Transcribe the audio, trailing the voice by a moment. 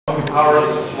hours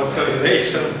of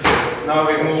localization. Now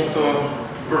we move to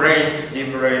branes, deep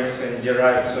branes, and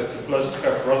derived. So it's a pleasure to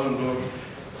have Rozenblyum,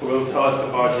 who will tell us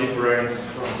about deep branes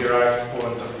from a derived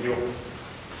point of view.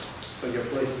 So your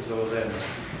place is over there.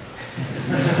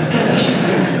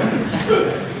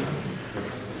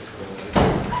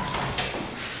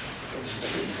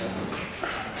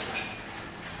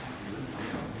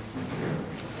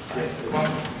 Well,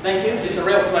 thank you. It's a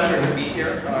real pleasure to be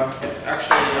here. It's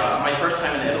actually my first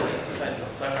time in Italy, so it's a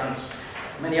pleasure on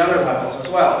many other levels as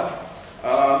well.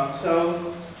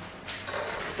 So,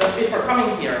 just before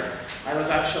coming here, I was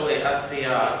actually at the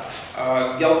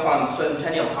Gelfand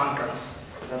Centennial Conference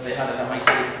that they had at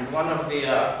MIT, and one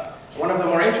of the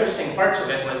more interesting parts of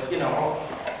it was, you know,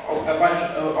 a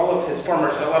lot of his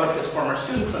former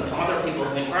students and some other people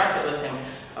who interacted with him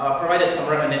provided some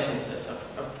reminiscences of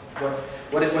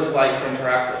what it was like to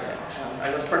interact with him. And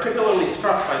I was particularly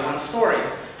struck by one story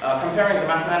comparing the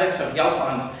mathematics of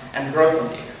Gelfand and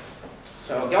Grothendieck.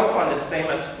 So Gelfand is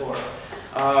famous for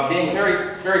being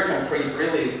very, very concrete,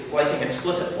 really liking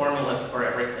explicit formulas for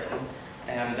everything,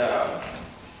 and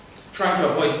trying to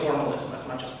avoid formalism as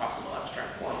much as possible,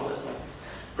 abstract formalism.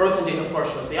 Grothendieck, of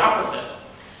course, was the opposite,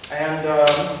 and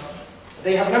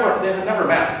they had never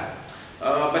met.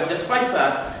 But despite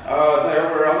that, there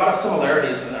were a lot of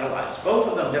similarities in their lives. Both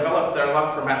of them developed their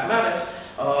love for mathematics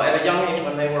at a young age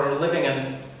when they were living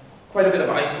in quite a bit of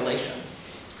isolation.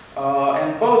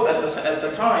 And both at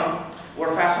the time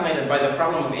were fascinated by the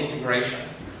problem of integration.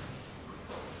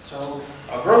 So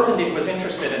Grothendieck was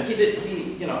interested, and he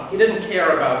didn't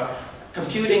care about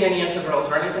computing any integrals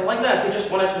or anything like that. He just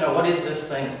wanted to know, what is this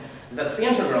thing that's the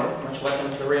integral, which led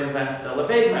him to reinvent the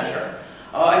Lebesgue measure.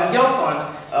 And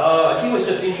Gelfand, he was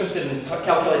just interested in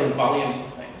calculating volumes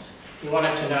of things. He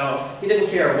wanted to know, he didn't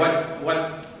care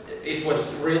what it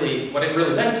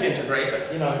really meant to integrate,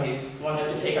 but, you know, he wanted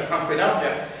to take a concrete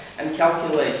object and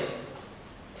calculate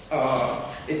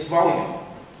its volume.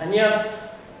 And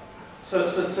yet, so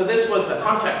this was the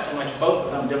context in which both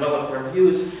of them developed their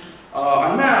views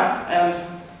on math,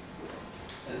 and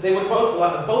they would both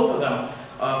of them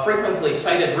frequently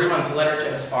cited Riemann's letter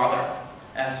to his father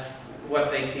as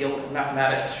what they feel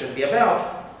mathematics should be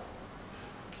about.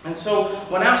 And so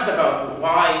when asked about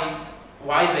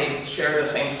why they share the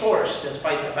same source,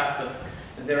 despite the fact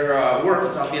that their work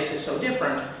is obviously so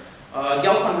different,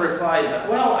 Gelfand replied that,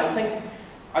 well, I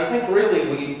think really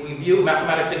we view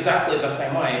mathematics exactly the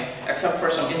same way, except for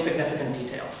some insignificant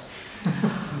details.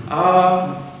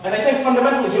 And I think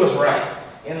fundamentally he was right,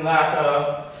 in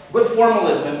that good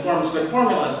formalism informs good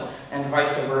formulas, and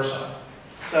vice versa.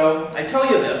 So I tell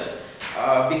you this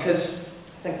because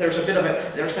I think there's going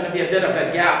to be a bit of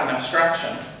a gap in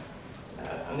abstraction,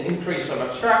 an increase of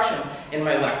abstraction in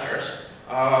my lectures.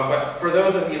 But for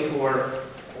those of you who are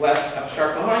less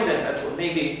abstractly minded,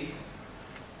 maybe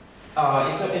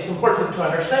it's important to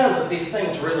understand that these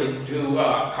things really do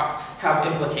have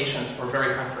implications for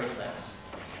very concrete things.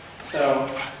 So,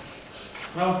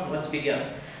 well, let's begin.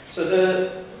 So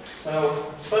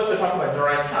I'm supposed to talk about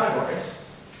derived categories.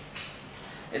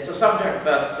 It's a subject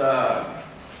that's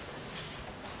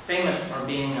famous for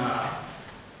being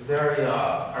very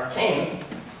arcane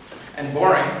and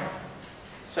boring.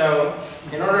 So,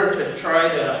 in order to try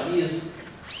to ease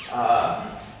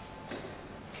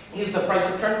the price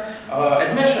of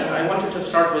admission, I wanted to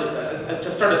start at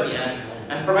the end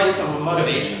and provide some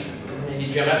motivation,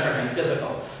 maybe geometric and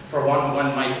physical, for why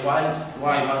one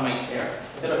might care.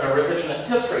 It's a bit of a revisionist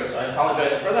history, so I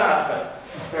apologize for that, but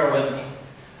bear with me.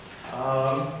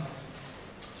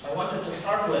 So I wanted to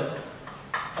start with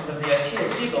under the idea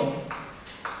Siegel.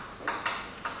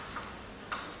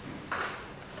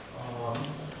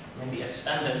 Maybe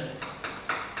extended.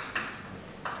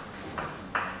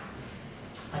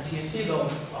 Idea Siegel,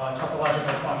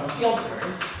 topological quantum field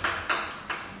theories.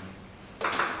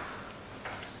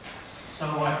 So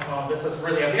this is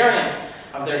really a variant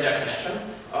of their definition.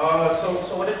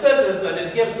 So what it says is that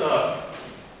it gives sort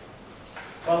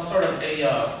of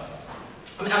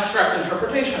an abstract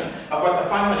interpretation of what the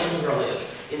Feynman integral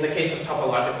is in the case of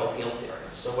topological field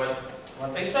theories. So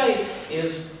what they say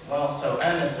is, well, so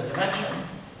n is the dimension,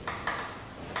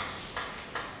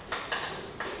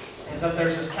 is that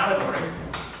there's this category,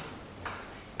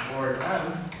 word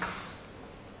n.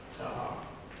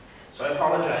 So I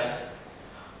apologize.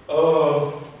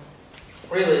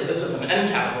 Really, this is an n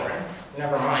category.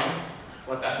 Never mind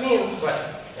what that means,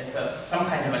 but it's some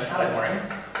kind of a category.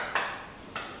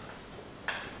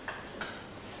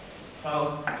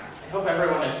 So I hope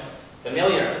everyone is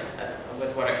familiar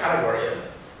with what a category is.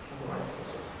 Otherwise,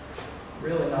 this is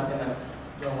really not going to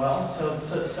go well. So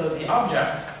the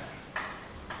object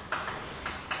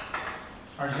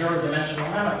are zero-dimensional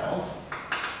manifolds.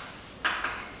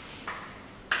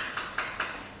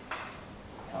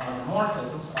 The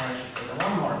morphisms, or I should say the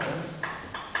one morphisms,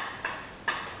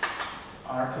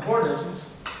 are cobordisms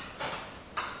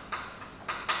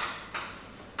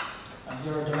of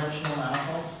zero-dimensional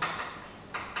manifolds.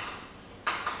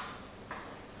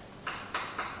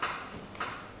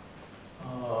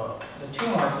 The two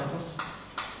morphisms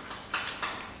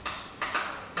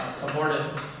are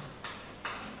cobordisms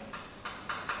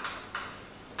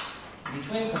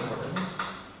between cobordisms.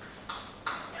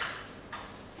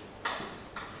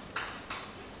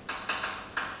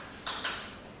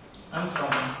 And so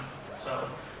on. So,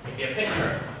 maybe a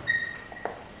picture.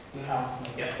 You have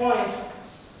maybe a point.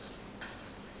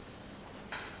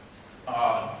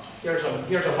 Here's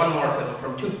a one morphism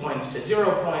from 2 points to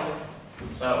 0 point.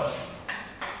 So,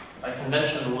 by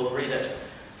convention, we'll read it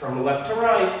from left to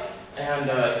right. And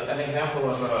an example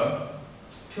of a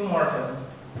two morphism.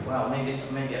 Well, maybe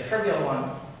a trivial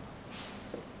one.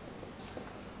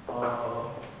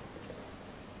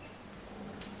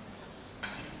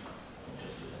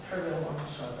 Trivial one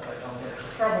so that I don't get into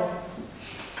trouble.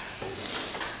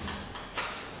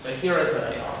 So here's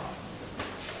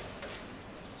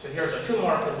a two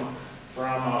morphism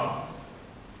from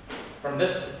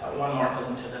this one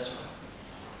morphism to this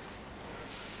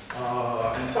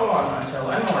one, and so on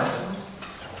until n morphisms,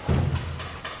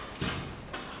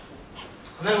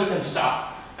 and then we can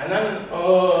stop. And then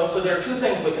so there are two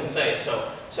things we can say.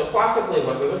 So classically,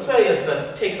 what we would say is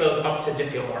that take those up to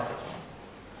diffeomorphism.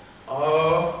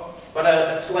 But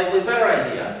a slightly better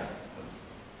idea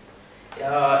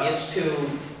is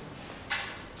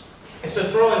to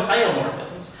throw in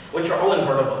hieromorphisms, which are all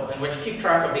invertible and which keep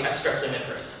track of the extra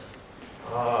symmetries.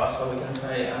 So we can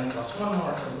say n plus 1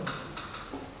 morphisms.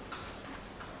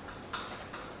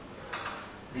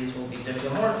 These will be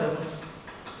diffeomorphisms.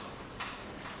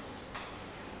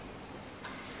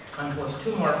 N plus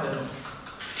 2 morphisms.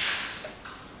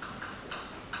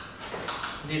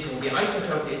 These will be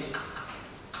isotopies.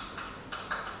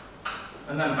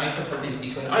 And then isotopies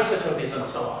between isotopies and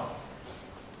so on.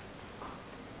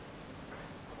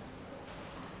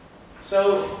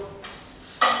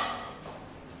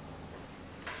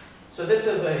 So this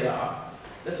is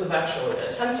actually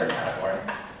a tensor category.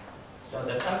 So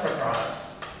the tensor product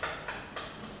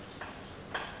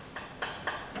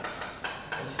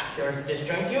is here's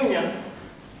disjoint union.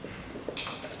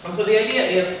 And so the idea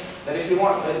is that if you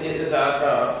want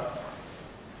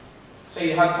so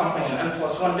you had something in n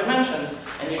plus 1 dimensions,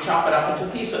 and you chop it up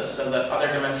into pieces so that other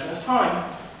dimension is time.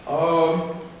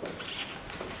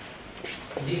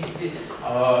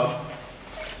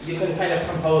 You can kind of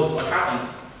compose what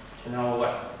happens to know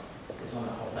what is on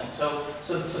the whole thing. So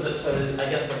I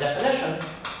guess the definition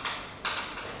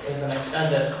is an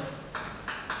extended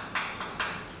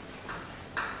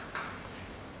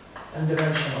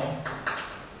n-dimensional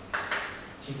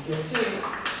TQT.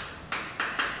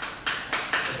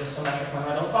 A symmetric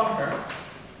monoidal functor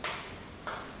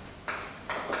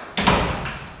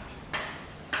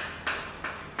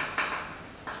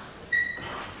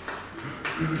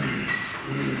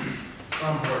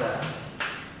from Branes.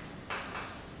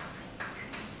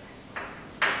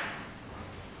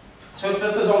 So if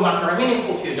this is all not very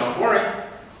meaningful to you, don't worry.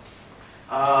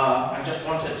 I just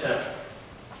wanted to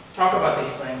talk about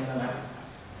these things, and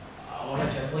I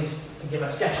wanted to at least give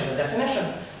a sketch of the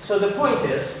definition. So the point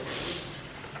is,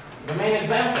 the main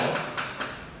example,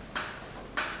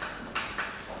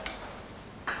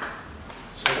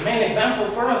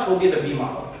 for us will be the B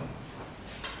model.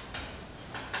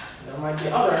 There might be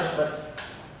others, but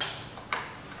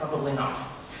probably not.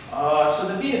 So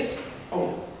the B,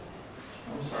 I'm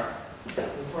sorry,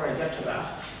 before I get to that,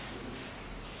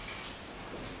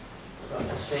 about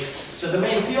the state. So the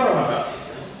main theorem about these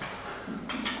things,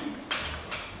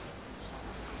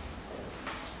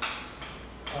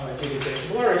 to get a bit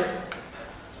blurry,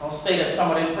 I'll state it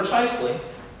somewhat imprecisely,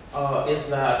 is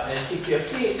that a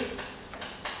TQFT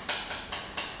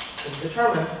is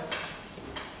determined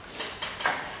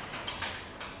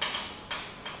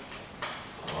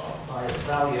by its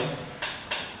value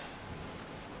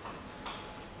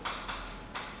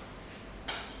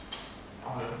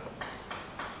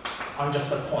on just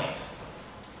the point.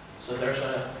 So there's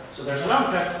an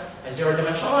object, a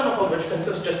zero-dimensional manifold, which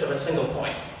consists just of a single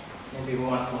point. Maybe we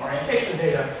want some orientation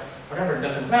data, whatever, it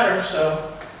doesn't matter. So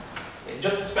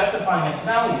just specifying its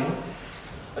value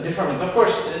determines. Of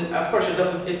course,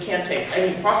 it can't take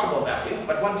any possible value,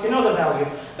 but once you know the value,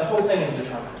 the whole thing is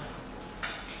determined.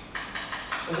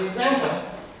 So the example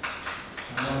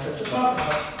I wanted to talk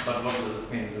about. But what does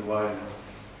it mean, the value?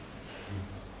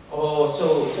 Oh,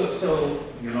 so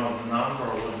You know the number,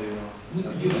 or what do you know?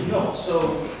 You know.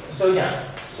 So yeah.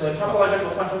 So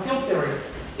topological quantum field theory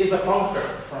is a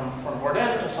functor from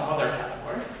Bourdin to some other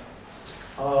category.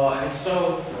 And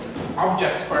so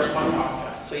objects correspond to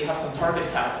objects. So you have some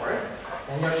target category,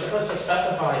 and you're supposed to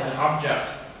specify an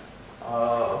object,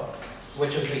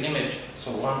 which is the image.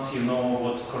 So once you know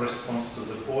what corresponds to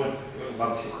the point,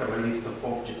 once you have a list of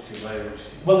objects, you know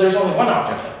everything. Well, there's only one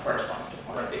object that corresponds to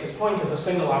point, because point is a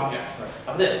single object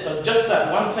of this. So just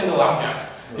that one single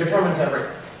object determines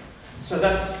everything. So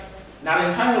that's not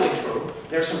entirely true.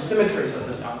 There's some symmetries of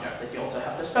this object that you also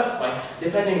have to specify,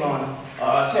 depending on,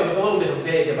 say I was a little bit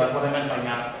vague about what I meant by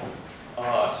manifold.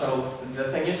 So the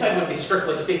thing you said would be,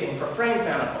 strictly speaking, for framed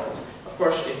manifolds. Of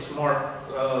course, it's more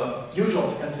usual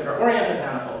to consider oriented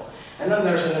manifolds. And then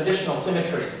there's an additional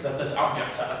symmetries that this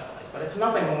object satisfies. But it's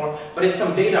nothing more, but it's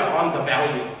some data on the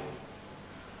value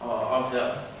of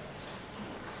the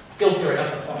field theory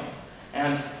at the point.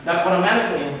 And that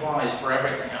automatically implies for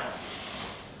everything else.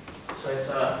 So it's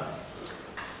a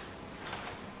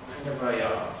kind of a,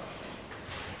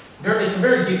 it's a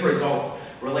very deep result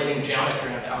relating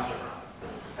geometry and algebra,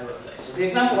 I would say. So the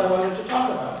example I wanted to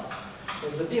talk about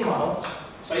is the B model.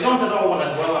 So I don't at all want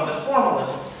to dwell on this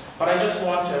formalism, but I just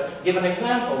want to give an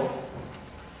example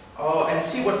and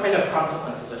see what kind of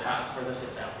consequences it has for this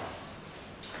example.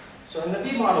 So in the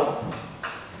B model,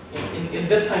 in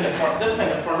this kind of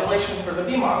formulation for the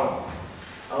B model,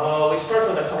 we start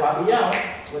with a Calabi-Yau,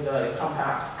 with a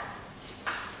compact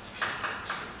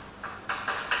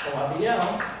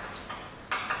Calabi-Yau.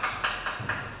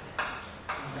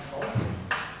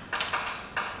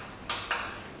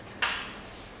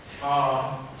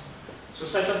 So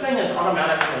such a thing is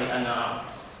automatically an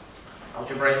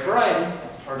algebraic variety.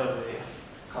 That's part of the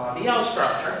Calabi-Yau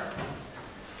structure.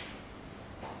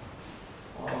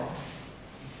 Let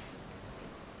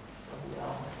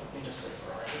me just say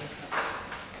variety.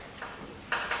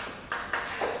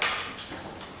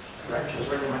 French is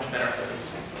really much better for these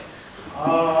things.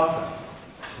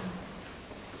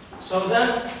 So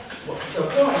then, to a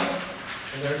point,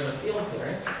 and there's a field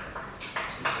theory.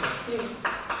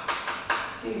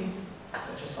 T,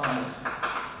 which assigns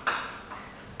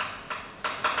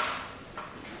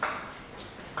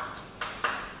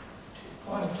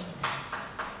point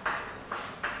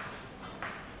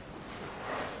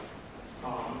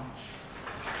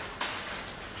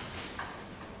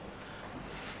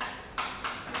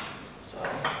so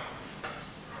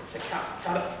it's a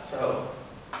so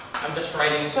I'm just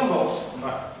writing symbols,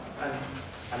 but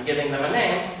I'm giving them a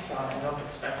name, so I don't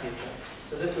expect you to.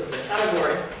 So this is the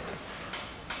category.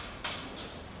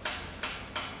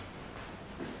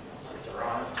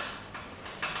 Derived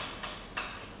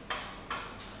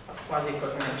of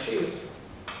quasi-coherent sheaves.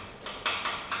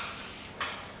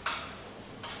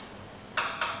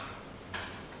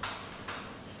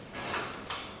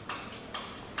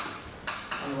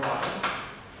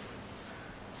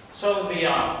 So the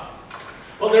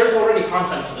well, there's already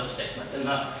content to this statement in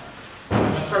that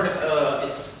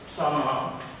it's some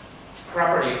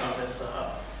property of this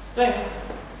thing,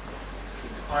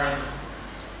 or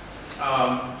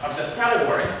of this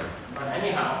category, but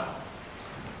anyhow.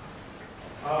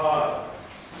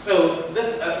 So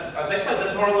this, as I said,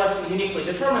 this more or less uniquely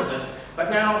determines it, but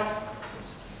now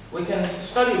we can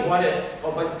study what it,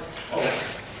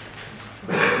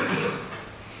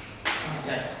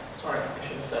 yes, sorry, I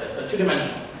should have said it's a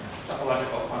two-dimensional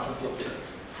topological quantum field theory.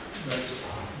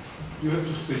 You have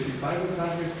to specify the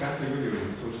target category, or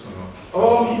it also not?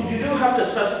 Oh, you do have to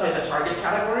specify the target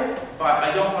category, but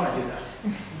I don't want to do that.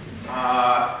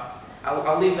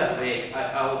 I'll leave that vague.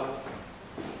 So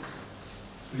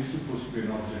you're supposed to be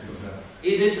an object of that?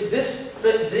 It is this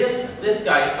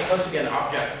guy is supposed to be an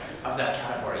object of that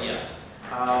category. Yes.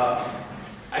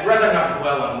 I'd rather not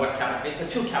dwell on what category. It's a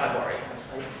two-category. I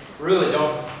really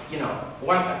don't. You know,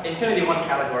 infinity one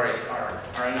categories are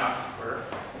enough for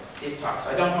these talks.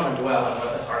 I don't want to dwell on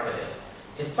what the target is.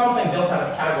 It's something built out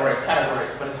of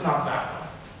categories, but it's not that one.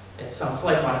 It's some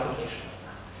slight modification.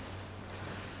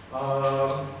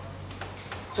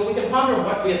 So we can ponder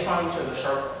what we assign to the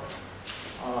circle.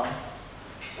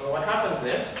 So what happens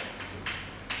is,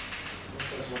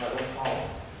 this is what I would call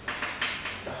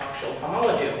the Hochschild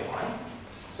homology of Y.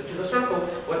 So to the circle,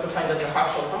 what's assigned as the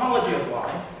Hochschild homology of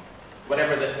Y,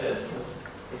 whatever this is.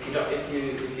 If you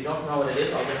don't know what it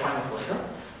is, I'll define it later.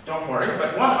 Don't worry.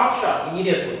 But one upshot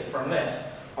immediately from this,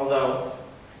 although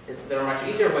there are much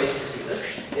easier ways to see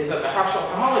this, is that the Hochschild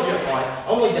homology of Y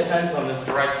only depends on this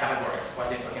derived category of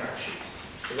quasi-coherent sheaves.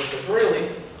 So this is really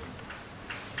the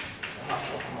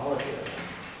Hochschild homology of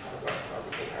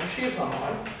quasi-coherent sheaves on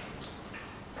Y.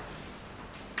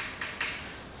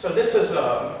 So this is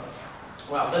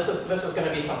well, this is going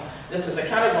to be some. This is a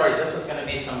category. This is going to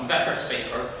be some vector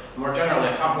space, or more generally,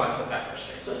 a complex of vector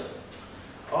spaces.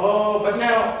 Oh, but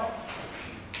now,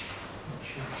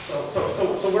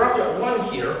 so we're up to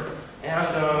 1 here, and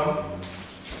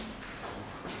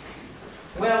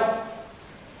well,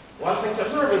 one thing to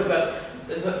observe is that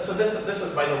so this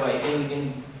is, by the way,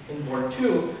 in board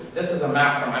 2, this is a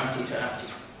map from empty to empty.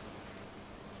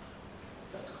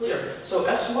 That's clear. So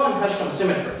S1 has some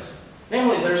symmetries.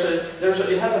 Namely,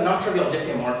 it has a non-trivial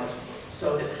diffeomorphism.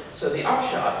 So the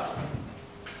upshot,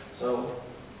 so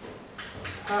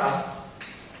have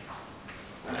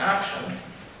an action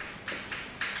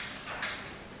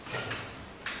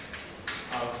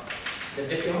of the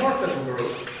diffeomorphism group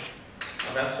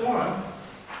of S1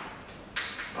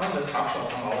 on this optional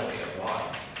homology of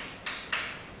Y.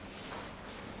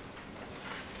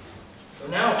 So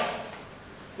now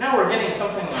we're getting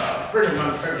something pretty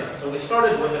non-trivial. So we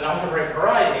started with an algebraic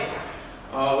variety.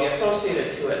 We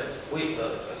associated to it.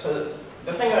 So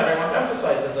the thing that I want to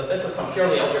emphasize is that this is some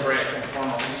purely algebraic and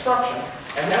formal construction.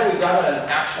 And now we've got an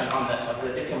action on this of the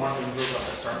diffeomorphism group of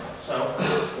the circle. So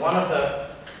one of the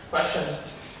questions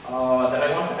that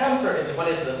I want to answer is, what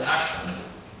is this action?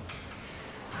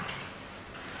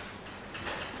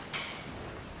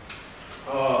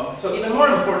 So even more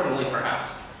importantly,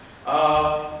 perhaps,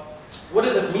 what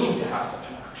does it mean to have such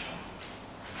an action?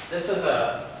 This is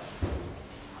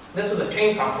a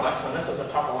chain complex, and this is a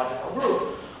topological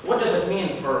group. What does it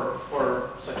mean for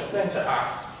such a thing to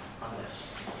act on this?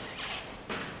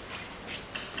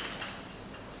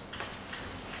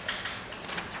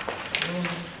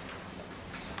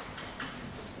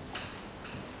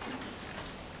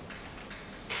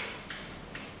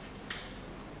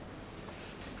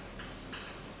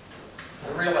 I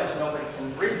realize nobody can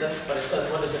read this, but it says,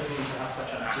 what does it mean to have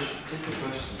such an action? Just a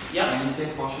question. Yeah. When you say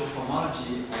partial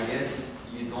homology, I guess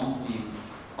you don't mean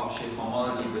partial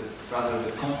homology, but rather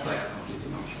the complex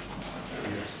multidimensional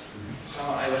homology. Yes. So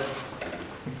I was,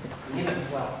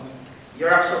 well,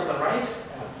 you're absolutely right,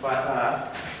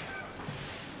 but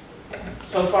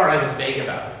so far I was vague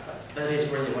about it, but that is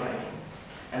really what I mean.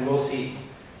 And we'll see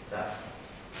that.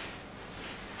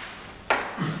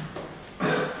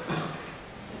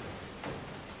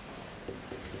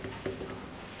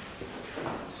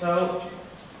 So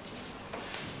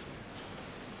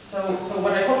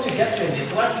what I hope to get to in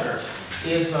these lectures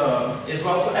is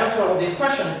well, to answer all of these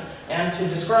questions and to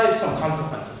describe some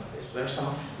consequences of this. There's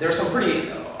some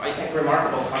pretty, I think,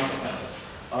 remarkable consequences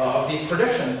of these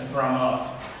predictions from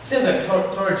physics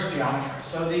towards geometry.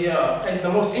 So the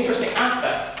most interesting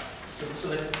aspects, so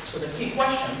the key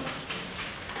questions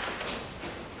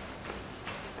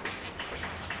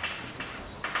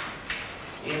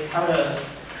is, how does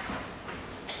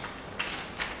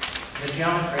the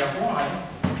geometry of Y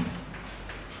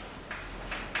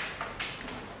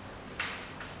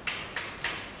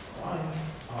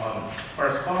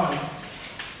correspond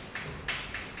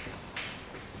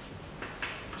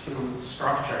to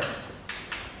structure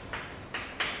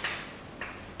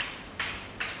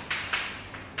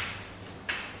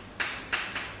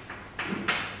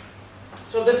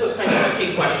So this is kind of a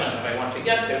key question that I want to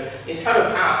get to, is how to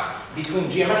pass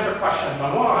between geometric questions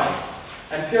on Y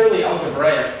and purely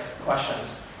algebraic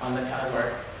questions on the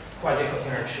category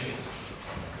quasi-coherent sheaves.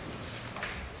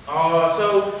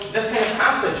 So this kind of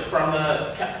passage from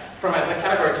the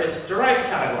category to its derived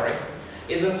category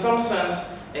is in some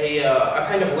sense a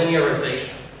kind of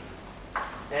linearization.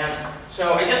 And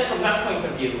so I guess from that point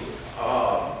of view,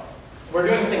 we're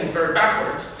doing things very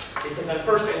backwards, because I'm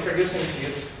first introducing to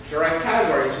you derived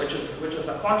categories, which is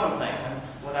the quantum thing, and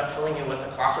without telling you what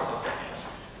the classical thing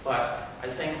is. But I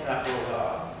think that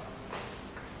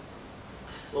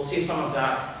we'll see some of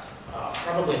that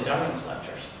probably in Duncan's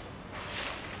lectures.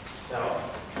 So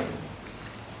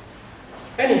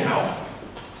anyhow,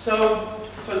 so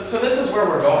this is where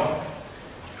we're going.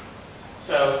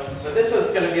 So this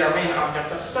is going to be our main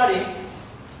object of study,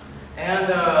 and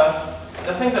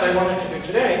the thing that I wanted to do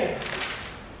today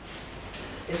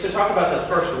is to talk about this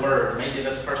first word, maybe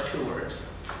this first two words,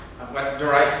 of what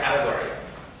derived category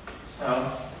is. So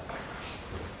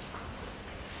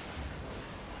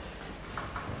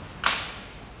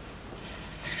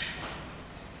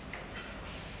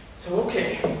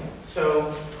okay,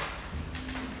 so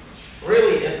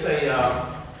really it's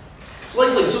a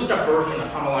slightly souped up version of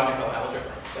homological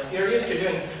algebra. So if you're used to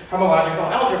doing homological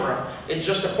algebra, it's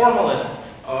just a formalism.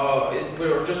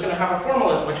 We're just going to have a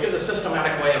formalism which gives a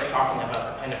systematic way of talking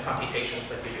about the kind of computations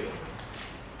that you do.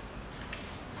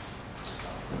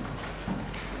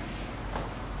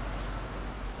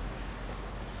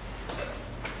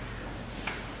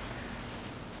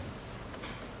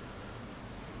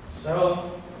 So,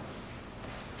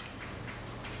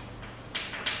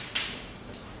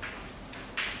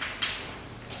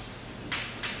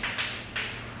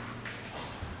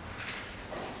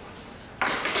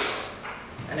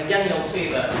 and again, you'll see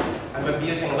that I'm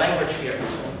abusing language here,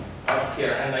 up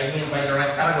here, and I mean by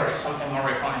direct category something more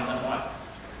refined than what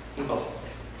people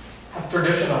have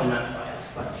traditionally meant by it.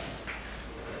 But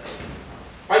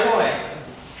by the way,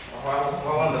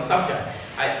 while on the subject,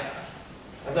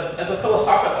 as a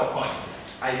philosophical point,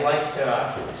 I'd like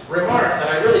to remark that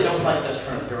I really don't like this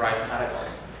term derived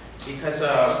category, because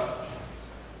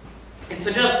it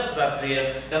suggests that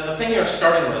the thing you're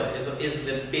starting with is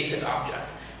the basic object,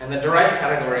 and the derived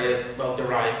category is, well,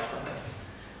 derived from it.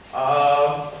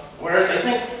 Whereas I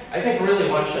think really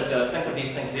one should think of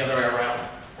these things the other way around,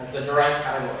 as the derived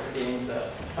category being the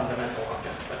fundamental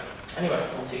object. But anyway,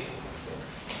 we'll see.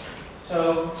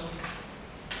 So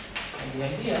the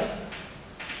idea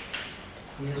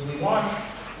is we want a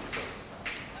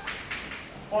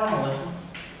formalism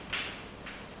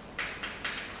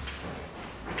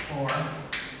for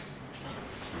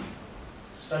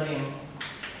studying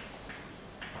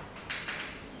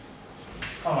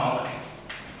homology.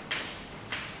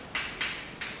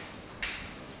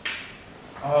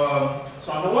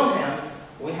 So on the one hand,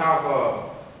 we have,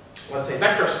 let's say,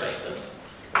 vector spaces.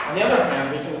 On the other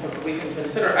hand, we can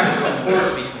consider x's and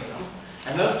pairs between them,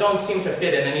 and those don't seem to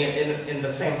fit in the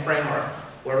same framework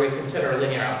where we consider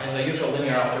linear in the usual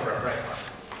linear algebra framework.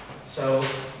 So,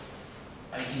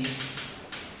 i.e.,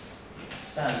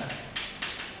 extend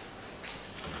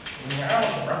linear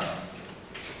algebra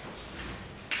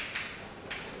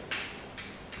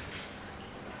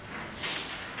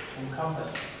to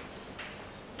encompass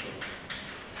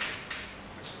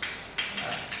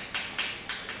x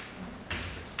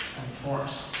and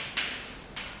force.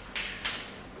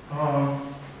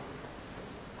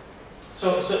 So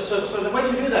the way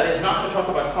to do that is not to talk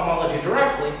about homology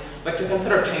directly, but to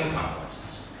consider chain complexes.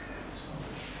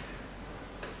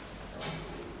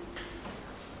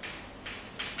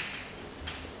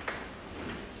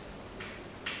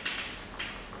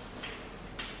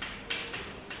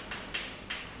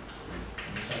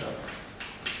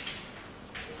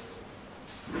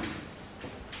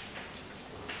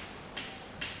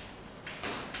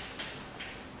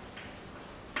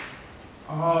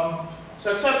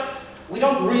 So except we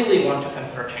don't really want to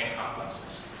consider chain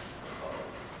complexes.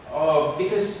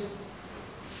 Because,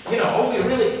 you know, all we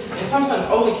really, in some sense,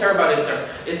 all we care about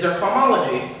is their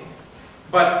homology,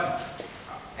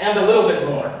 and a little bit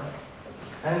more.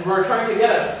 And we're trying to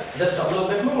get at this a little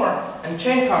bit more, and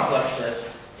chain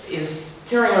complexes is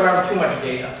carrying around too much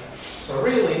data. So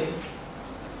really,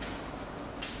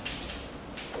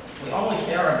 we only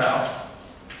care about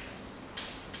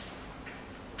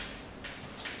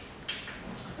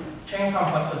chain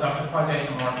complexes up to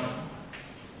quasi-isomorphism.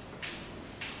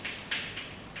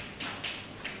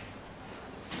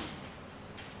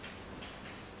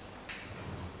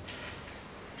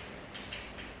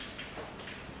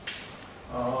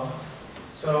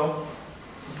 So,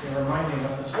 to remind you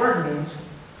what this word means,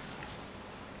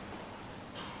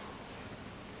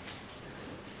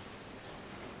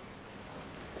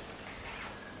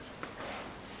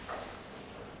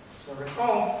 so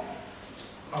recall,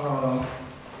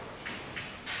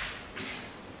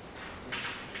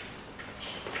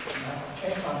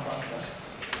 chain complexes.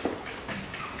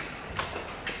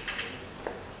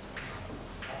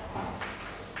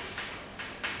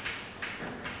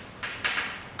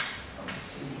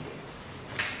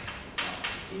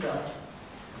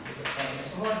 Is a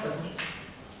quasi-isomorphism.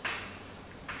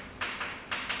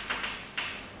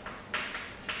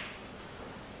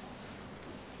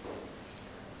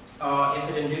 If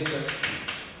it induces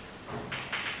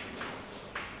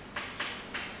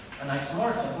an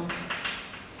isomorphism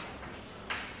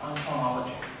on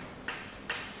homology.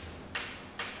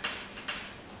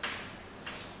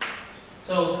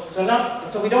 So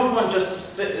we don't want to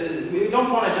just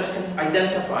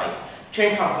identify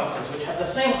chain complexes which have the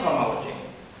same homology.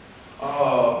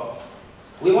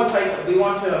 We want to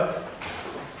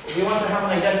have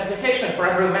an identification for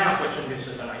every map which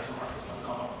induces an isomorphism on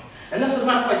homology. And this is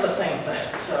not quite the same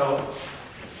thing. So,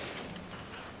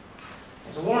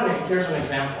 as a warning, here's an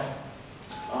example.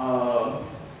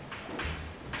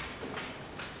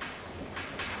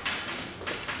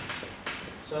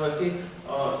 So if you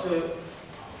so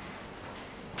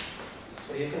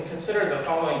you can consider the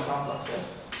following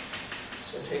complexes.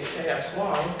 So take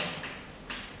kxy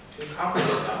to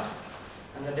complicate that,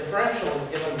 and the differential is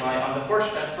given by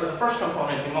for the first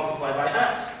component you multiply by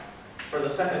x, for the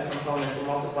second component you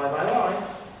multiply by y,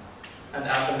 and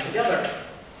add them together.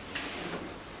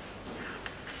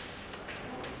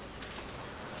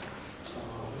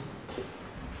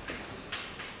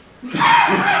 On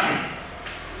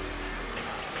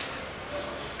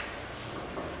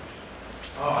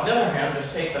the other hand,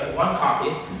 just take that one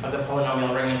copy of the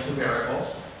polynomial ring in two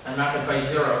variables and map it by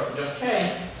 0 to just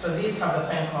k. So these have the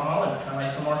same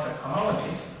isomorphic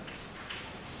homologies.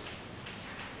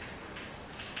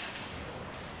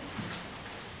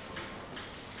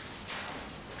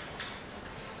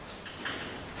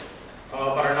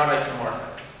 But are not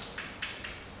isomorphic.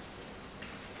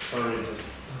 Sorry, just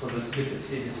for the stupid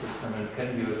physicist,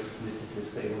 can you explicitly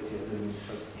say what you're doing in the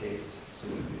first case? So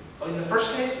in the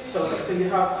first case, so you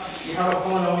have a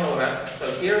polynomial of x.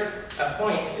 So here, a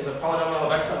point is a polynomial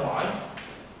of x and y,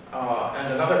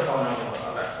 and another polynomial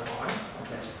of x and y.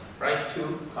 okay. Right,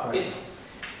 two copies.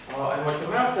 And what you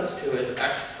map this to is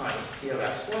x times p of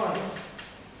x1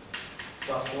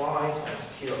 plus y times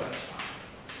q of x1.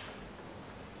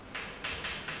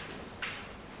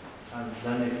 And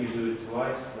then if you do it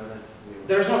twice, then it's 0.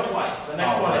 There's no twice. The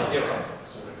next one is 0. Okay.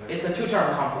 Sorry, okay. It's a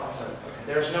two-term complex. Okay.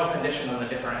 There's no condition on the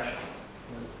differential.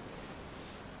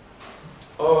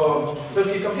 So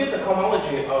if you compute the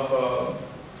cohomology of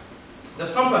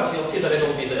this complex, you'll see that it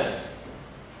will be this.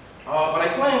 But I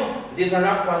claim these are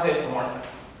not quasi-isomorphic.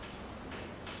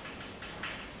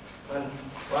 And,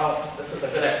 well, this is a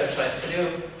good exercise to do,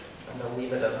 and I'll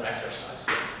leave it as an exercise.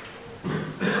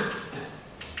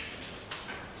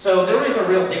 So there is a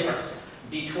real difference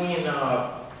between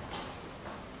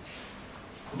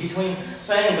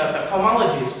saying that the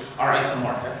cohomologies are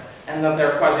isomorphic and that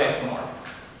they're quasi-isomorphic.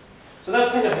 So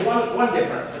that's kind of one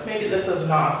difference, but maybe this is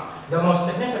not the most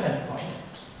significant point.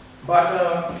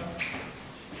 But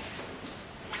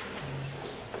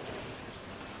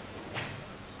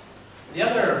the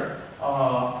other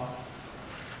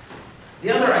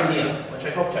idea, which I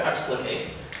hope to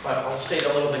explicate, but I'll state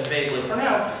a little bit vaguely for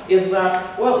now, is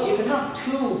that, well, you can have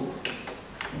two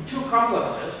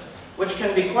complexes which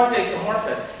can be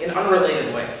quasi-isomorphic in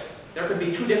unrelated ways. There could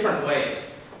be two different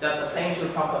ways that the same two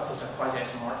complexes are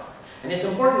quasi-isomorphic. And it's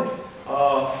important,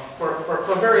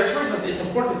 for various reasons, it's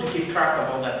important to keep track of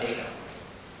all that data.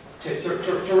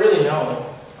 To really know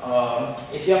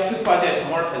if you have two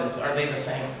quasi-isomorphisms, are they the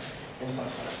same in some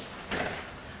sense?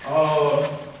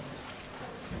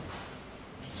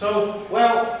 So,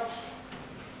 well,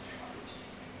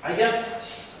 I guess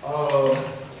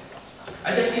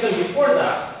even before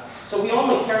that, so we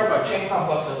only care about chain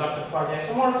complexes up to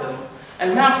quasi-isomorphism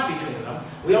and maps between them.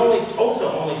 We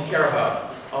also only care about,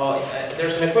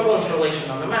 there's an equivalence relation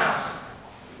on the maps,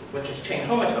 which is chain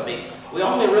homotopy. We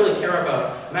only really care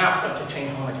about maps up to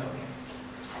chain homotopy.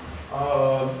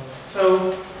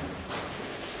 So,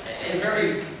 a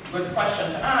very good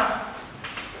question to ask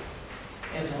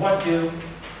is, what do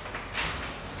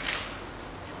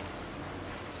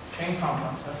chain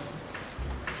complexes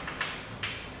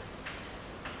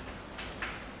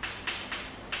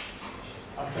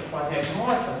up to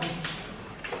quasi-isomorphism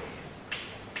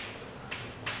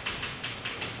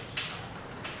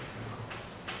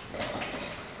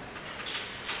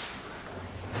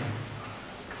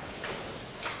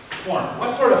form?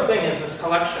 What sort of thing is this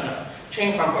collection of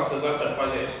chain complexes up to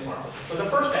quasi-isomorphism? So the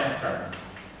first answer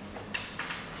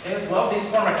is, well, these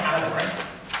form a category.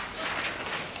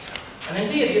 And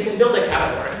indeed, you can build a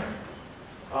category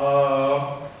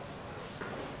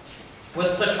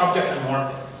with such object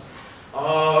homomorphisms.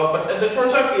 But as it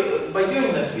turns out, by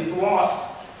doing this, you've lost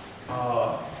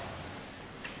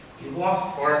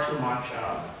far too much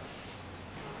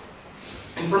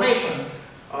information,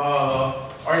 or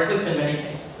at least in many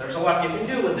cases. There's a lot you can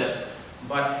do with this,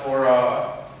 but for,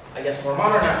 I guess, more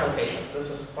modern applications, this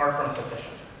is far from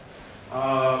sufficient.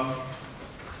 So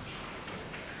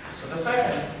the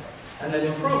second, and an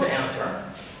improved answer,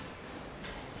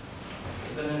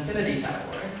 is an infinity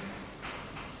category.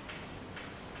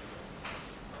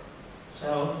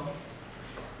 So,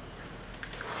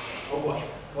 oh boy.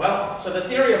 Well, so the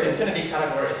theory of infinity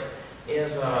categories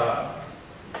is a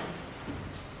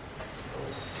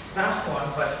vast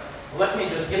one, but let me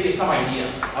just give you some idea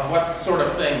of what sort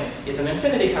of thing is an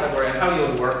infinity category and how you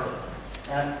would work with it.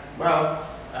 And, well,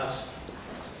 as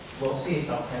we'll see,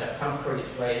 some kind of concrete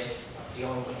ways of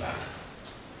dealing with that.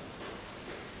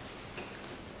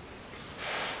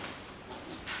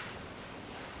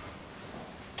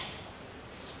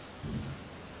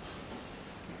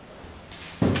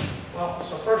 Well,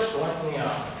 so first let me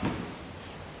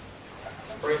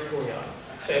briefly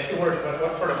say a few words about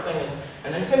what sort of thing is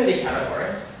an infinity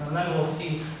category, and then we'll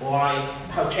see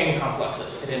how chain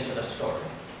complexes fit into the story.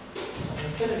 An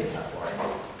infinity category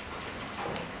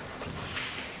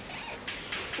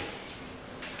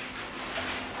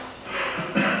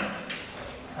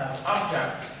has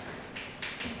objects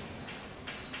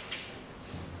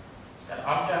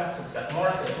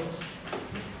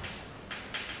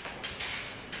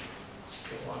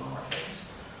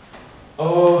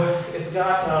it's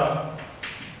got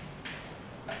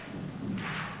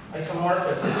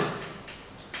isomorphisms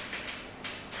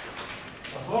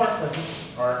of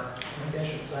morphisms, or maybe I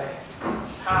should say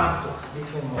paths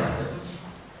between morphisms.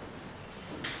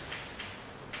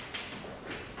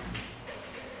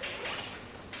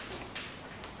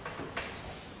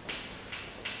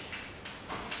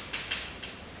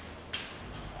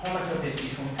 Homotopies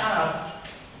between paths.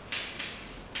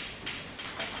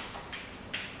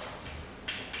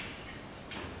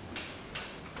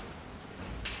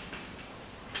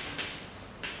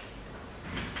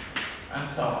 And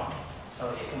so on.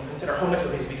 So you can consider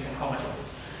homotopies between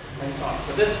homotopies, and so on.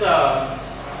 So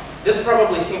this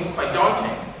probably seems quite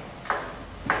daunting.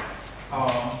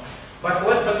 But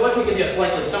let me give you a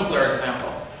slightly simpler example,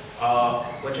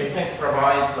 which I think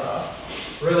provides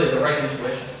really the right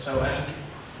intuition. So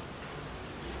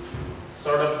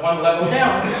sort of one level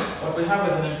down, what we have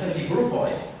is an infinity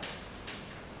groupoid.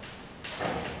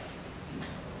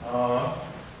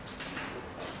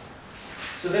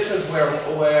 So this is where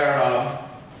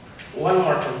one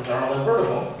morphisms are all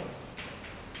invertible.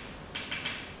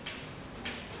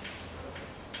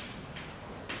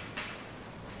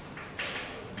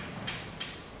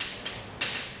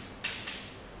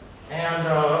 And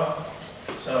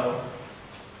so,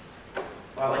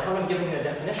 well, I haven't given you a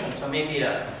definition, so maybe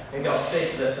I'll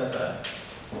state this as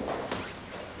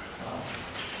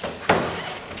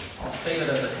I'll state it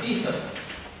as a thesis.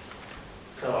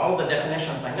 So all the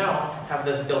definitions I know have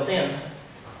this built in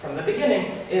from the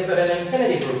beginning, is that an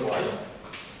infinity groupoid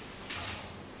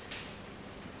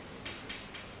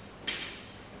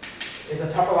is a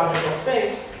topological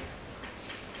space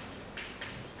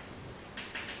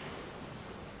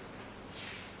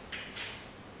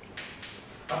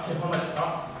up to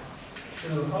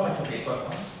homotopy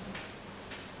equivalence.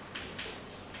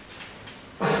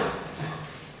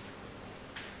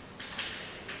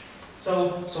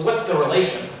 So what's the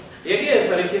relation? The idea is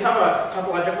that if you have a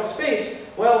topological space,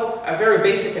 well, a very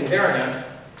basic invariant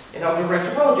in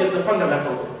algebraic topology is the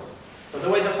fundamental group. So the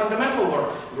way the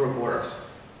fundamental group works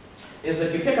is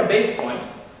that you pick a base point,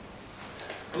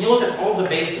 and you look at all the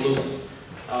base loops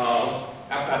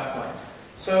at that point.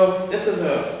 So this is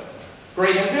a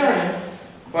great invariant,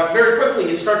 but very quickly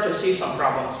you start to see some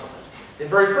problems with it. The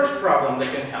very first problem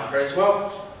that you encounter is,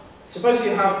 well, suppose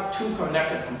you have two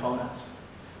connected components.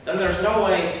 Then there's no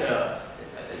way to,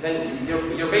 then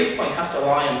your base point has to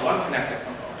lie in one connected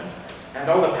component, and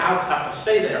all the paths have to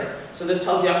stay there. So this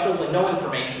tells you absolutely no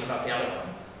information about the other one.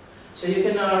 So you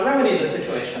can remedy the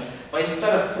situation by,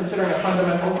 instead of considering a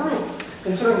fundamental group,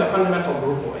 considering the fundamental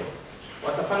groupoid.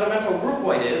 What the fundamental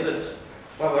groupoid is,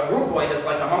 well, a groupoid is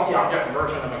like a multi-object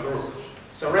version of a group.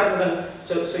 So rather than,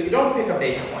 so you don't pick a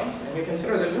base point, and you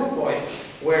consider the groupoid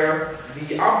where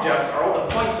the objects are all the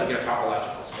points of your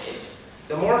topological space.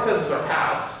 The morphisms are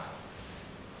paths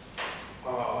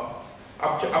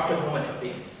up to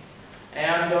homotopy.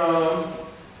 And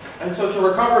so to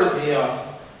recover the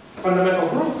fundamental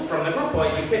group from the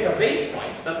groupoid, you pick a base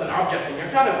point, that's an object in your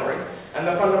category, and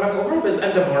the fundamental group is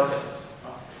endomorphisms.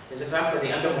 Is exactly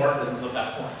the endomorphisms of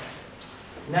that point.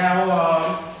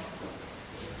 Now,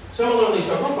 similarly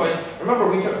to a groupoid, remember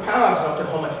we took paths up to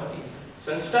homotopy.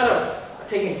 So instead of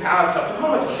taking paths up to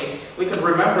homotopy, we could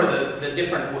remember the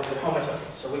different homotopies.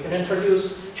 So we can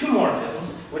introduce two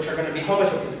morphisms, which are going to be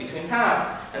homotopies between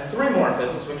paths, and three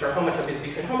morphisms, which are homotopies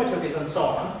between homotopies, and so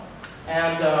on.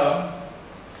 And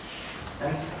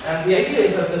the idea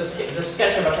is that the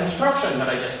sketch of a construction that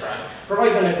I described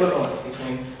provides an equivalence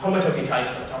between homotopy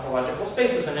types of topological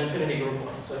spaces and infinity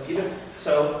groupoids. So if you do,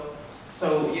 so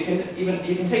you can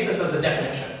take this as a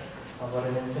definition of what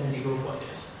an infinity groupoid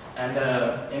is. And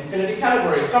infinity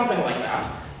category is something like that,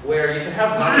 where you can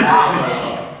have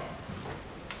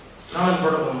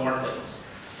non-invertible morphisms.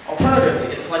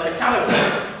 Alternatively, it's like a category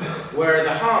where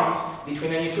the Hams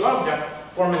between any two objects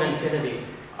form an infinity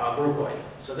groupoid.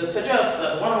 So this suggests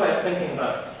that one way of thinking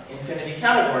about infinity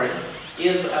categories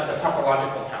is as a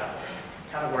topological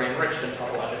category enriched in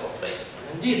topological spaces.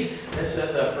 And indeed, this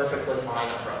is a perfectly fine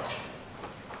approach.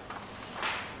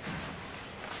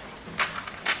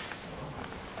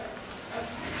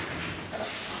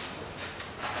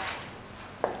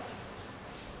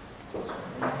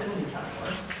 Infinity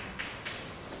category.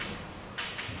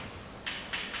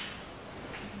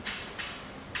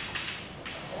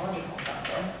 Logical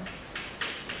category.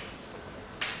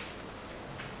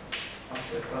 Up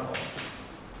to equivalence.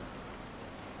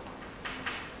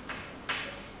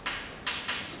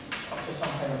 Up to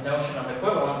some kind of notion of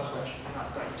equivalence, which I'm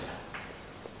not going to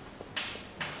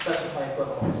specify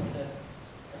equivalence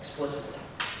explicitly.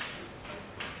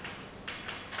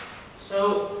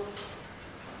 So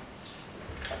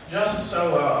just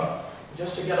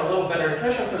to get a little better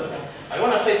impression for the thing, I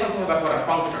want to say something about what a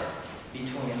functor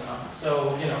between.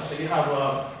 So you have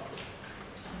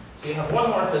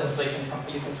one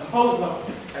morphism. You can compose them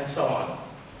and so on.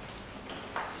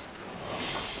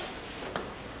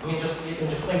 I mean, you can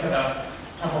just think about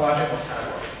topological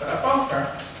categories, but a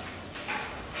functor.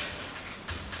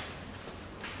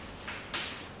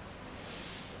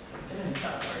 Infinity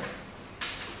categories.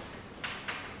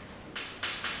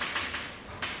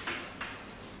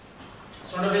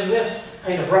 Sort of in this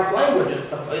kind of rough language, it's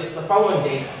the following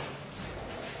data.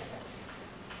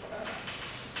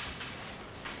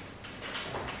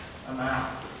 A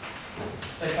map.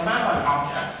 So it's a map on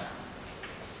objects.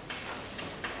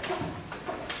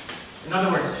 In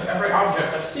other words, to every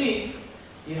object of C,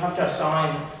 you have to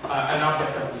assign an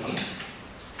object of D.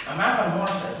 A map on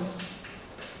morphisms.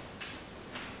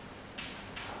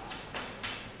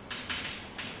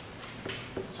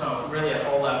 So really at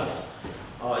all levels,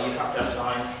 you have to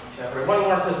assign to every one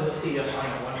morphism of C, you assign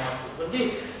one morphism of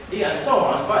D, and so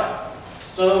on. But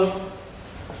so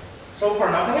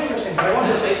far nothing interesting, but I want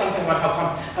to say something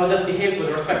about how this behaves with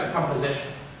respect to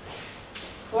composition.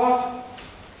 Plus,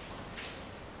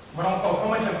 what I'll call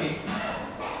homotopy,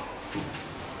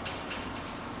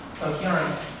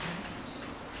 coherent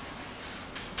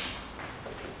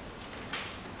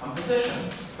composition.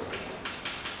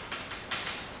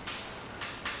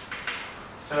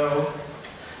 So,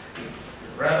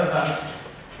 rather than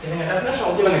giving a definition,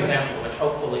 I'll give an example, which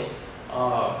hopefully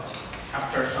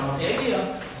captures some of the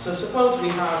idea. So suppose we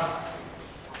have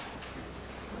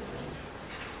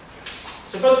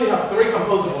three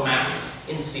composable maps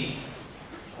in C.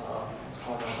 Let's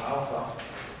call them alpha,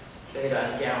 beta,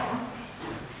 and gamma.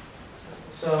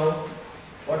 So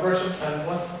we're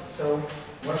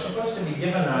supposed to be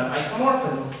given an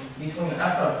isomorphism between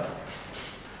f of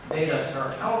beta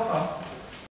star alpha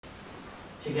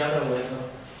together with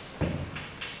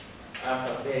f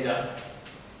of beta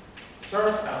star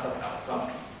f of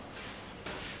alpha,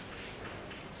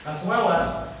 as well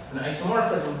as an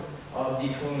isomorphism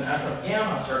between f of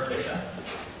gamma star beta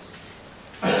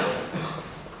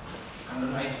and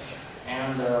an f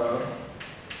of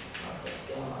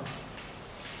gamma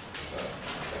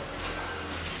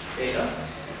beta.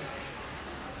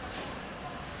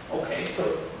 Okay, so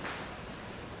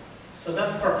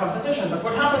that's for composition, but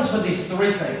what happens with these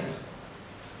three things?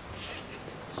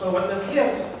 So what this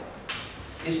gives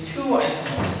is two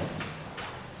isomorphisms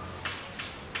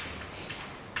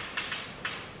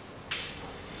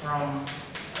from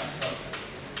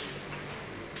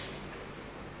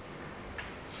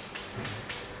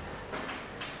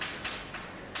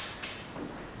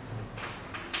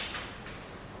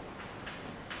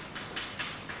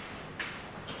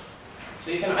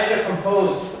so you can either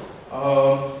compose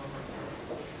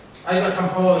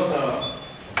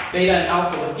beta and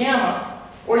alpha with gamma,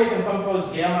 or you can compose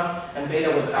gamma and beta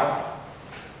with alpha.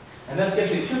 And this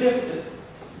gives you two different,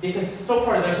 because so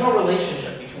far there's no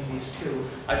relationship between these two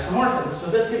isomorphisms, so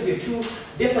this gives you two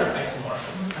different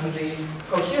isomorphisms. And the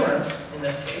coherence, in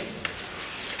this case,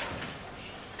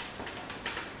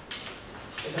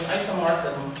 is an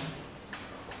isomorphism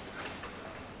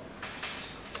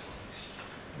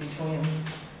between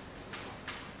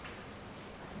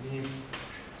these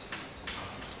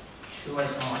two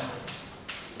isomorphisms.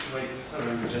 Wait,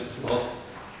 sorry, we just lost.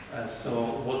 So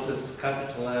what is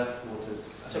capital F? What is?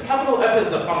 So capital F is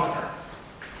the functor.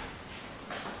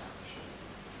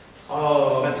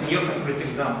 But in your concrete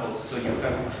examples, so you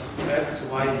have X,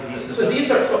 Y, Z. So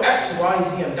these are X, Y,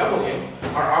 Z, and W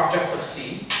are objects of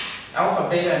C. Alpha,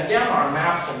 beta, and gamma are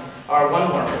maps and are one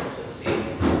morphisms in C.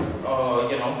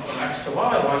 From X to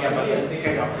Y, Y to Z.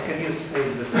 Can you say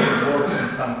the same words in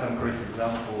some concrete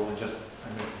example, or just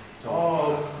to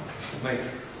make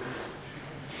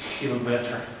feel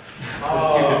better?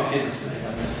 Stupid physicist.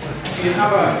 Do you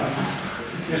have a?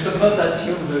 You should not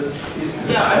assume that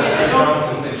physicists I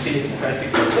don't. Infinity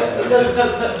categories.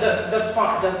 That's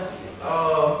fine.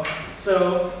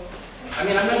 So,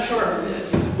 I'm not sure.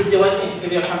 Would you like me to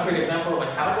give you a concrete example of a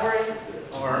category?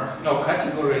 Or no,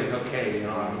 category is okay,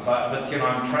 but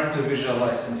I'm trying to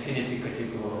visualize infinity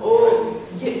category. Oh,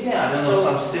 yeah. I don't know,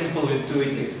 some simple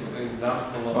intuitive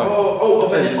example of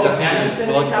of an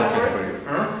infinity category?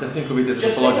 Just think of it as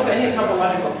Just think of any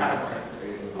topological category.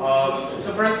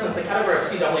 So for instance, the category of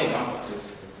CW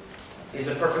complexes is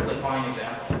a perfectly fine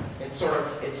example. It's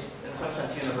in some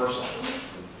sense universal.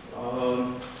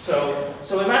 So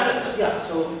imagine,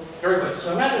 very good.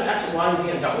 So imagine X, Y, Z,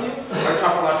 and W are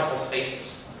topological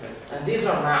spaces. Okay. And these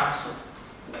are maps.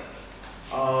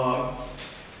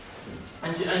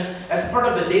 And as part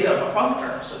of the data of a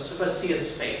functor, so suppose C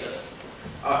is spaces.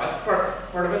 as part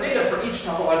of a data for each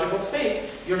topological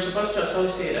space, you're supposed to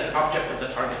associate an object of the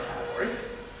target category.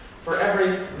 For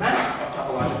every map of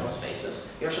topological spaces,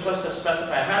 you're supposed to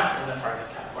specify a map in the target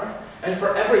category. And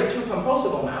for every two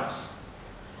composable maps,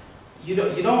 you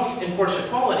don't enforce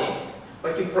equality,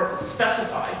 but you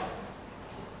specify,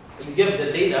 you give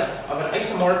the data of an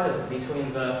isomorphism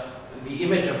between the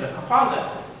image of the composite,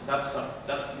 that's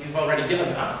you've already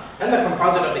given that, and the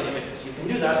composite of the images. You can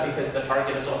do that because the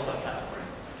target is also a category.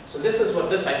 So this is what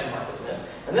this isomorphism is,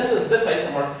 and this is this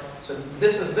isomorphism. So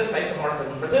this is this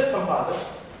isomorphism for this composite.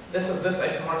 This is this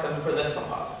isomorphism for this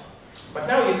composite. But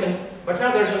now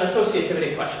there's an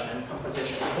associativity question in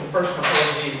composition. You can first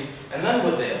compose these and then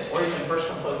with this, or you can first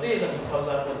compose these and compose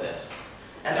that with this.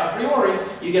 And a priori,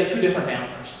 you get two different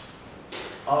answers.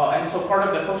 And so part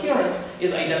of the coherence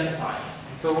is identifying.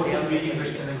 So what would be an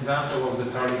interesting example of the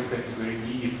target category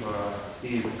D if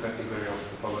C is a category of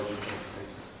topological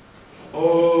spaces?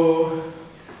 Oh,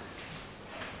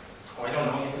 I don't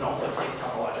know. You can also take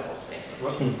topological spaces.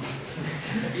 What?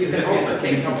 You can also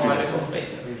take topological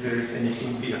spaces. Is there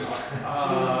anything here? I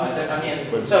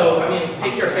mean,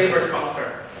 take your favorite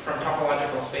functor from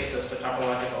topological spaces to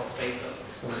topological spaces.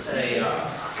 Say,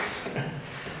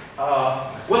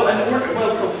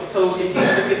 so if you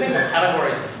think of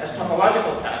categories as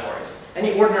topological categories,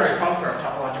 any ordinary functor of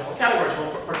topological categories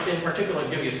will in particular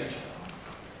give you such a thing.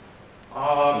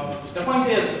 The point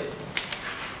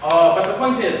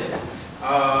is,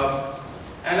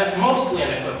 and it's mostly an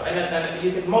equivalent, and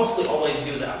you could mostly always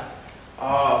do that,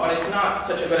 but it's not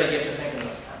such a good idea to think in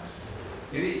those terms.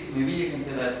 Maybe you can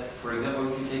say that, for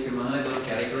example, if you take a monoidal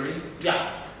category,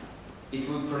 yeah, it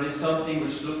would produce something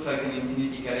which looks like an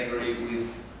infinity category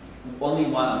with only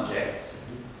one object.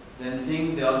 Then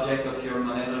think the object of your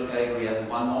monoidal category has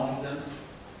one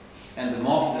morphisms, and the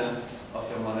morphisms of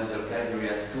your monoidal category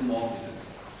has two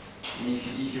morphisms. And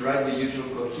if you write the usual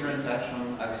coherence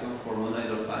axiom for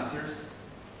monoidal functors,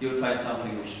 you'll find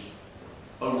something which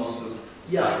almost looks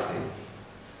like this.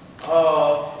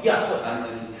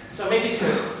 So maybe to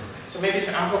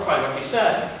amplify what you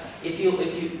said,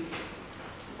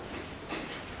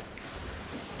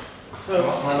 so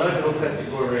monoidal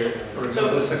category, for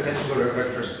example, it's a category of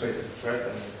vector spaces, right?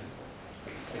 Let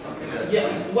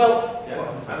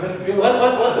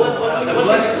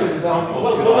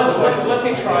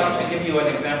me try to give you an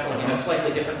example in a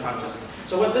slightly different context.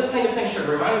 So what this kind of thing should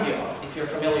remind you of, if you're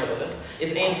familiar with this,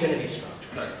 is A-infinity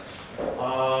structure.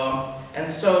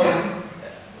 And so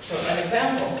an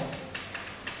example,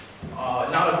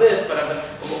 not of this, but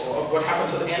of what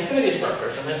happens with A-infinity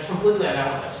structures, and it's completely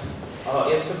analogous,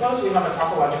 is suppose we have a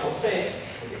topological space,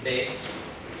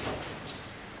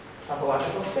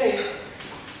 topological space,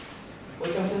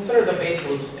 we can consider the base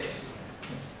loop space.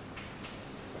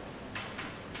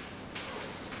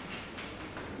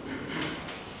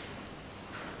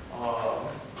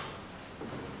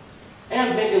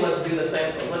 And maybe let's do the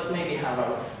same, let's maybe have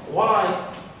a y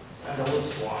and a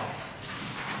loops y.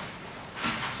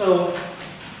 So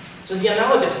the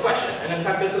analogous question, and in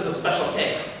fact this is a special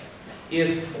case,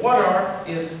 is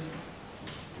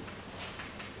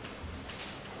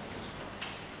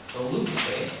so loop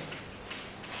space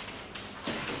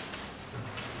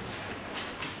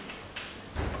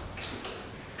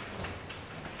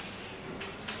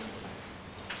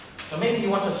so maybe you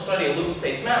want to study a loop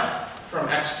space maps from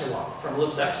x to y, from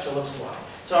loops x to loops y.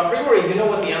 So a priori, you know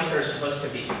what the answer is supposed to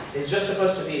be. It's just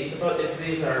supposed to be, if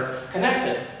these are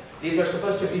connected, these are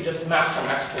supposed to be just maps from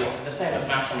x to y, the same as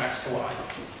maps from x to y.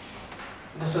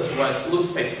 This is what loop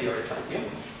space theory tells you.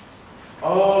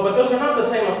 But those are not the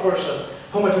same, of course, as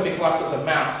homotypic classes of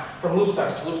maps from loops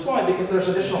x to loops y, because there's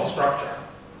additional structure.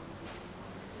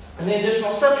 And the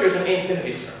additional structure is an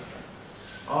A-infinity structure.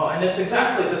 And it's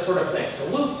exactly this sort of thing. So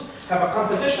loops have a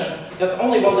composition that's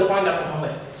only well-defined up to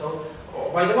homotypy. So,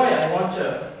 by the way, I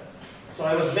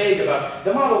was vague about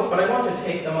the models, but I want to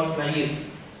take the most naive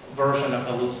version of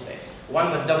the loop space,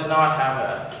 one that does not have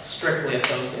a strictly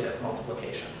associative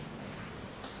multiplication.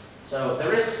 So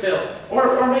there is still,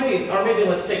 or maybe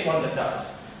let's take one that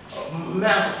does.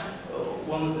 Maps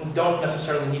don't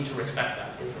necessarily need to respect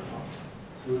that, is the point.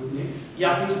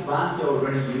 I think once you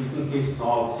already used in his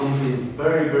talk something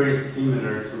very, very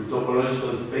similar to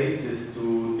topological spaces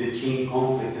to the chain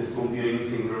complexes computing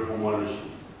singular homology,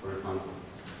 for example.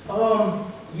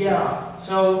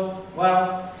 So,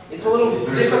 well, it's a little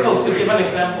difficult to give an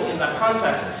example in that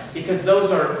context because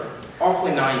those are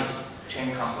awfully nice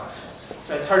chain complexes.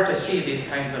 So it's hard to see these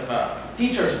kinds of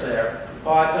features there,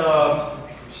 but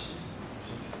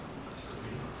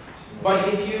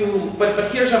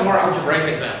here's a more algebraic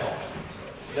example,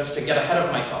 just to get ahead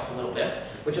of myself a little bit,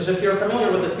 which is if you're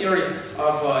familiar with the theory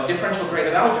of differential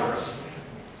graded algebras.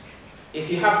 If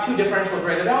you have two differential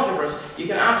graded algebras, you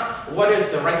can ask, what is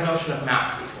the right notion of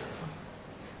maps between them?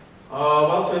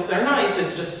 Well, so if they're nice,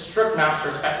 it's just strict maps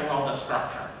respecting all the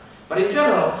structure. But in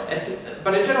general,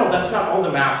 that's not all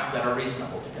the maps that are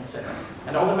reasonable to consider.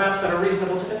 And all the maps that are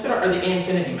reasonable to consider are the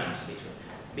infinity maps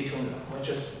between them, which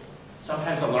is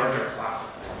sometimes a larger class of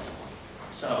things.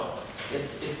 So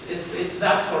it's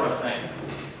that sort of thing.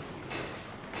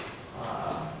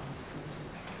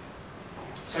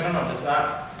 So I don't know, does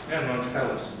that? Yeah, no, it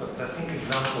helps, but I think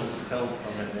examples help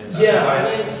from it. Yeah, I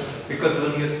mean, because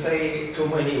when you say too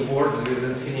many words with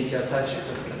infinity attached, you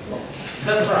just get lost.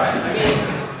 that's right. I mean,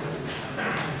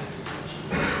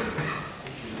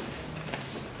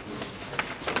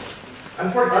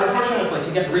 unfortunately,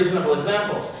 to get reasonable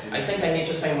examples, I think I need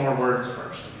to say more words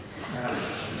first.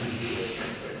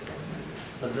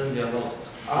 But then you're lost.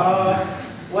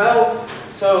 Well,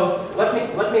 so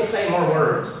let me say more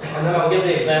words, and then I'll give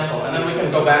the example, and then we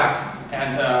can go back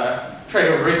and try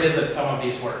to revisit some of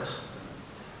these words.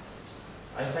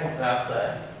 I think that's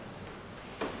a.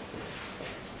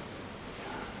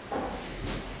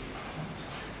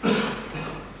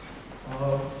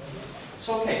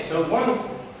 So okay, so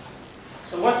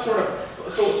what sort of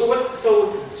so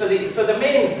the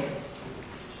main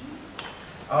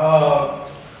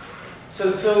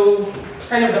so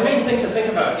kind of the main thing to think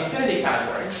about in infinity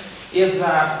category is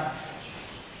that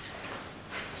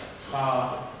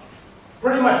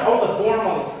pretty much all the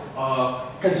formal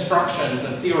constructions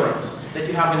and theorems that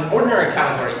you have in ordinary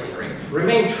category theory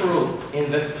remain true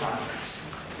in this context.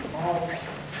 All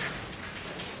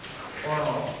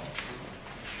formal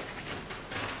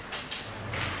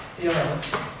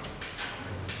theorems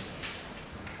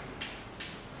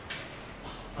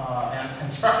and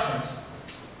constructions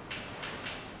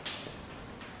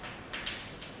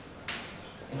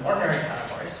in ordinary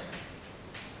categories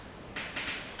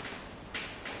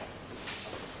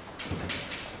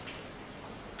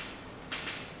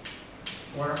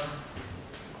or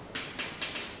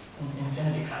in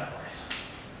infinity categories.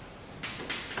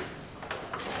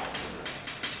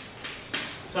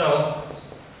 So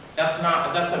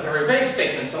that's a very vague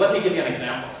statement, so let me give you an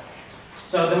example.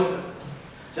 So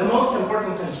the most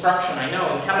important construction I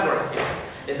know in category theory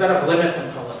is that of limits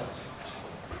and colimits.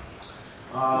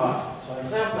 So an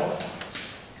example.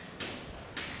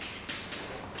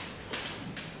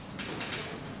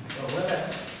 So limits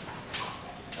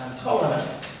and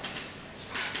colimits.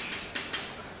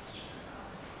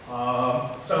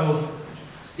 So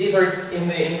these are in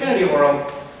the infinity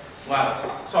world.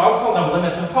 Well, so I'll call them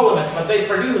limits and colimits, but they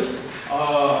produce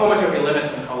homotopy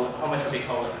limits and homotopy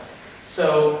colimits.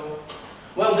 So,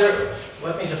 well,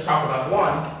 let me just talk about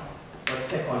one. Let's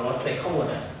pick one. Let's say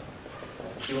colimits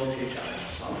dual to each other.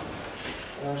 So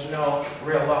there's no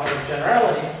real loss of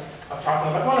generality of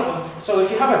talking about one of them. So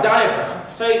if you have a diagram,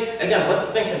 say, again,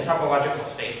 let's think in topological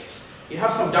spaces. You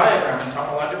have some diagram in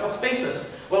topological spaces.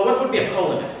 Well, what would be a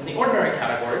colimit? In the ordinary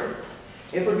category,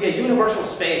 it would be a universal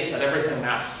space that everything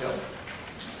maps to.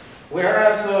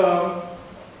 Whereas for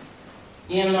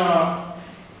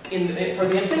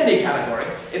the infinity category,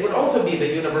 it would also be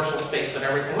the universal space that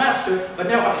everything maps to, but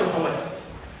now up to homotopy.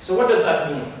 So what does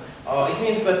that mean? It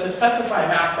means that to specify a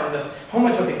map from this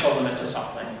homotopy colimit to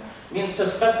something means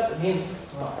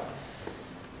well,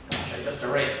 gosh, I just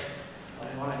erased what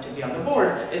I wanted to be on the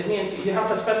board. It means you have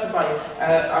to specify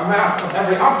a map from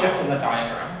every object in the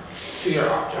diagram to your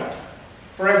object.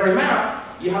 For every map,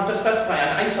 you have to specify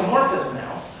an isomorphism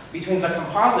now between the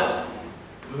composite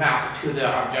map to the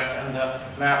object and the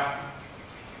map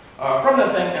from the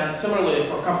thing, and similarly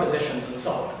for compositions and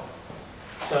so on.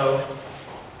 So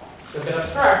it's a bit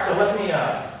abstract, so let me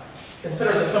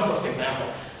consider the simplest example.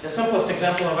 The simplest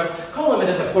example of a colimit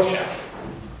is a pushout.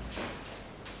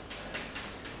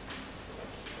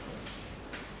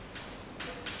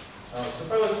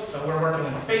 So we're working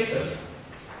in spaces.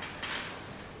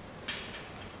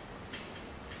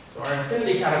 So our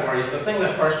infinity category is the thing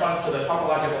that corresponds to the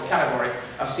topological category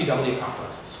of CW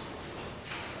complexes.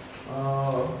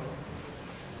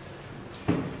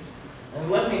 And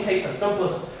let me take the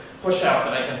simplest pushout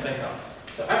that I can think of.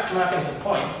 So X mapping to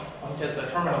point is the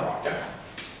terminal object.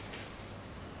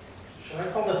 Should I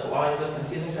call this Y? Is it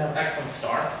confusing to have X and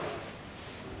star?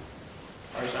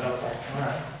 Or is that okay? All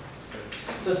right.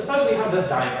 So suppose we have this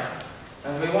diagram,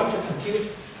 and we want to compute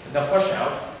the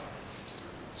pushout.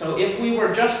 So if we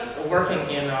were just working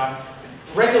in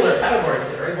regular category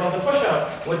theory, well, the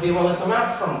pushout would be, well, it's a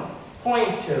map from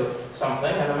point to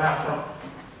something, and a map from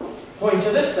point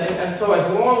to this thing, and so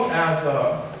as long as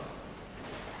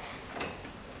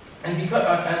And because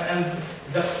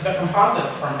the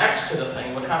composites from x to the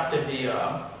thing would have to be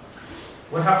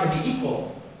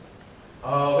equal,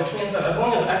 which means that as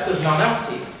long as x is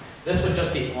non-empty, this would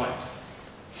just be a point.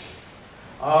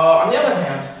 On the other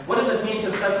hand, what does it mean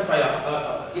to specify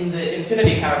in the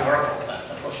infinity categorical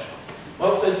sense of pushing?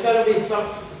 Well, so it's got to be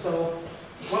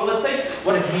well, let's say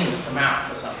what it means to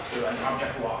map to an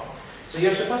object y. So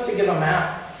you're supposed to give a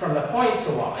map from the point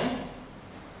to y,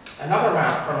 another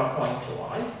map from a point to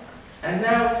y, and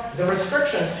now the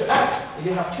restrictions to x,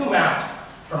 you have two maps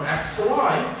from x to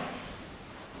y,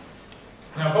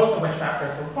 now both of which factor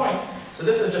through a point. So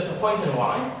this is just a point in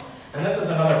y, and this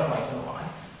is another point in y.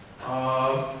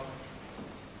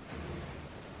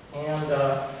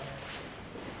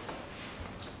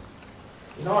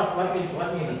 You know what, let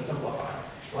me even simplify.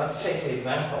 Let's take the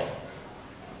example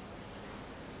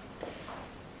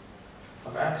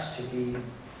of x to be,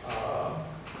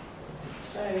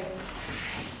 say,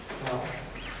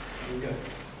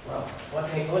 well,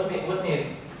 let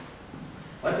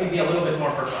me be a little bit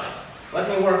more precise. Let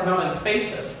me work not in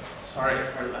spaces, sorry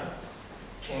for the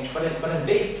change, but in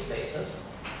based spaces.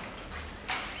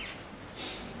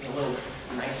 A little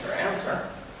nicer answer.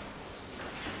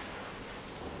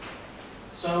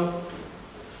 So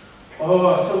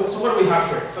what do we have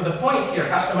here? So the point here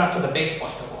has to map to the base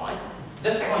point of y.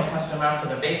 This point has to map to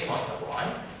the base point of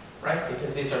y, right?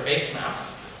 Because these are base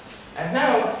maps. And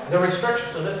now the restriction,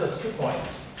 so this is 2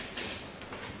 points.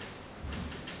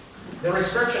 The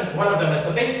restriction, one of them is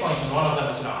the base point and one of them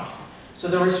is not. So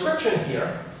the restriction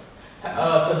here,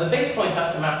 so the base point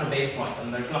has to map to base point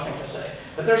and there's nothing to say.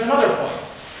 But there's another point,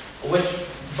 which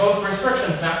both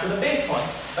restrictions map to the base point.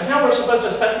 But now we're supposed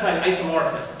to specify an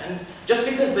isomorphism. And just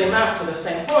because they map to the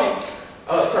same point,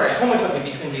 homotopy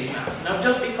between these maps. Now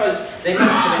just because they map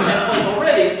to the same point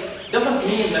already, doesn't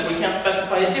mean that we can't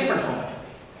specify a different homotopy.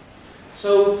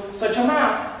 So such a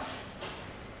map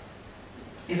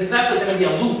is exactly going to be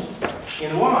a loop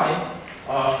in y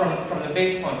from the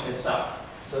base point to itself.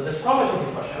 So this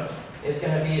homotopy quotient is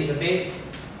going to be the base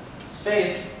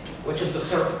space, which is the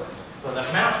circle. So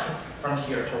that maps from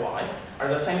here to y are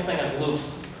the same thing as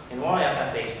loops in y at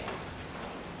that base point.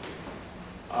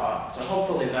 So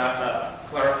hopefully that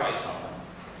clarifies something.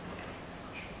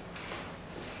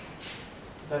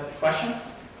 Is that a question?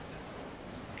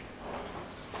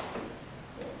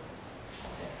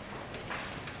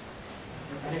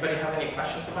 Anybody have any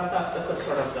questions about that? This is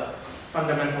sort of the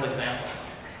fundamental example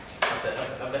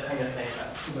of the kind of thing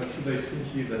that. Should I think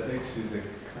here that X is a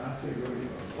category?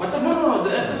 What's up? No.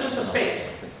 This is just a space.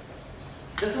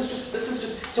 This is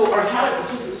just. So our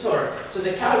category. So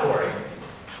the category.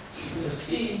 So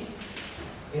C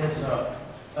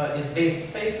is based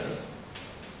spaces.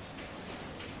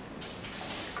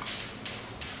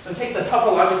 So take the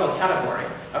topological category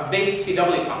of based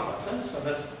CW complexes. So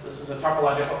this is a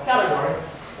topological category.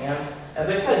 And as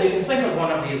I said, you can think of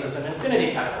one of these as an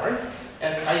infinity category.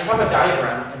 And I have a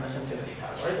diagram in this infinity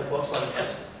category that looks like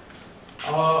this.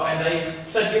 And I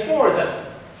said before that,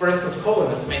 for instance,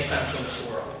 colimits make sense in this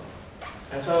world.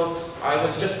 And so I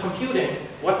was just computing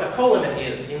what the colimit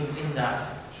is in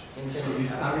that infinity So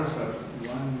these category. arrows are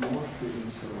one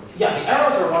morphism. Yeah, the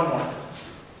arrows are one morphisms.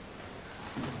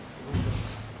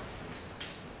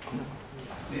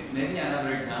 Maybe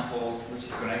another example, which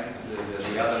is connected to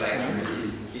the other lecture,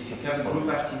 is if you have a group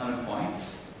acting on a point.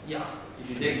 Yeah. If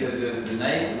you take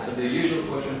the usual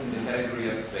quotient in the category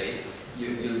of space,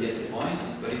 you'll get a point.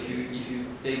 But if you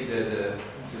take the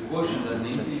quotient as an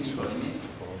infinity limit,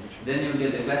 then you'll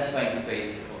get the classifying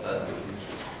space of that group.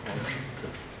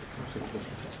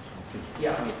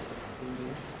 Yeah.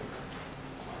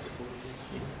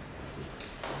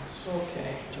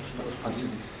 Okay.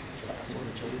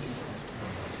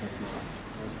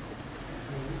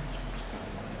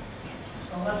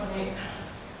 So let me,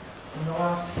 in the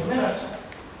last few minutes,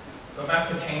 go back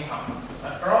to chain complexes.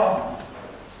 After all,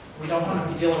 we don't want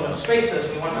to be dealing with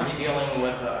spaces, we want to be dealing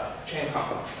with chain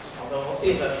complexes. Although we'll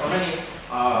see that for many,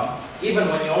 even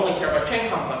when you only care about chain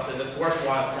complexes, it's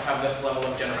worthwhile to have this level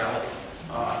of generality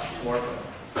to work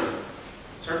with.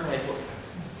 Certainly it will.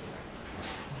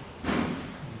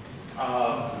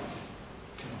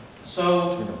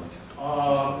 So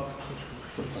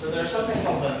there's something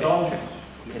called the dome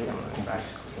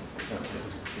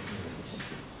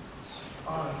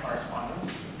correspondence.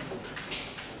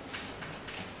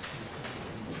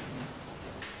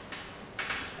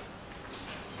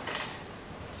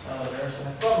 So there's an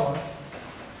equivalence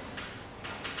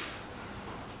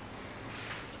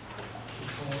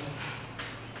between.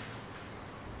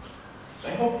 So I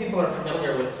hope people are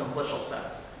familiar with simplicial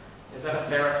sets. Is that a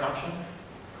fair assumption?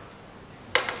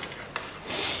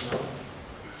 No.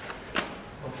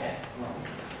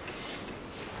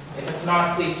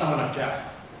 please someone object?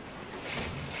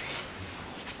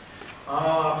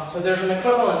 So there's an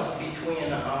equivalence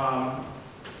between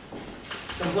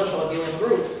simplicial abelian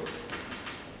groups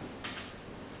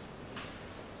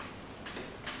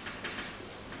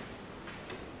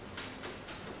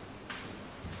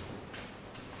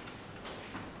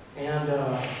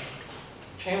and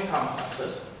chain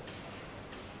complexes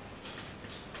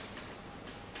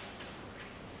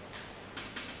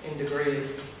in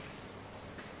degrees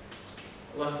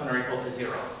less than or equal to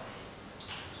 0.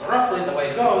 So roughly the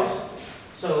way it goes,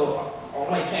 so all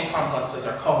my chain complexes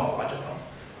are cohomological,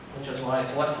 which is why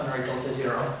it's less than or equal to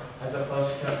 0 as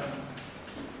opposed to,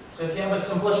 so if you have a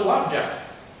simplicial object,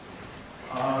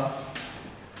 let's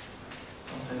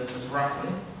say this is roughly,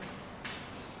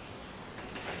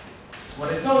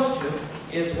 what it goes to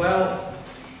is, well,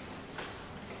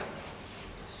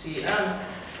 Cn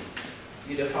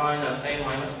you define as a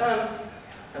minus n,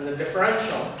 and the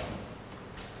differential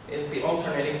is the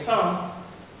alternating sum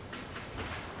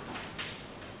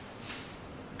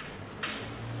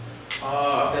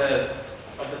of the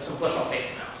simplicial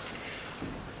face maps.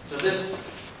 So this,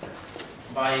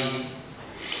 by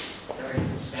very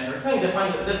standard thing,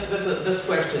 defines that this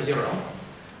squares to 0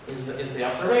 is the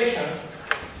observation,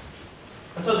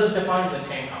 and so this defines a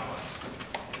chain complex.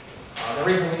 The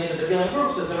reason we needed the abelian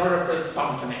groups is in order for the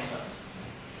sum to make sense.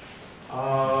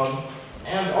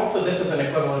 And also this is an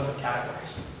equivalence of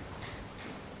categories.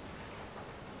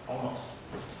 Almost.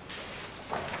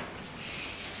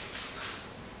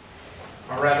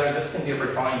 Or rather, this can be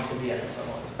refined to be an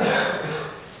equivalence.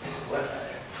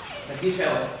 The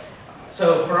details.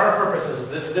 So for our purposes,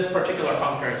 this particular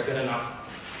functor is good enough.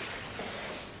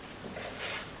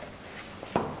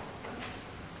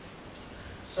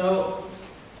 So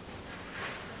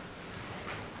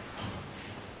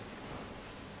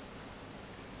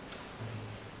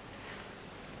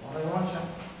what I want to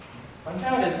point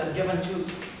out is that given two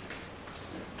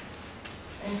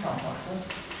chain complexes,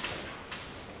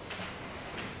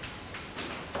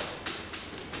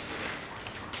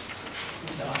 C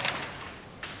dot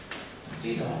and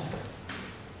D dot,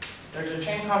 there's a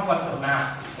chain complex of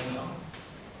maps between them.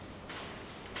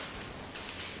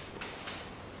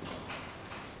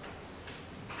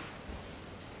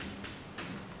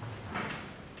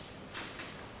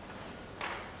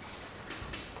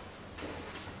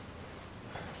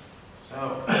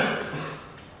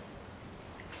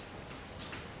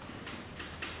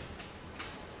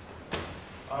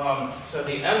 So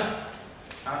the nth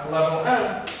at level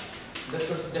n, this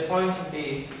is defined to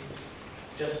be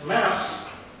just maps,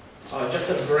 just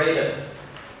as graded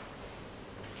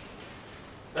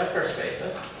vector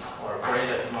spaces, or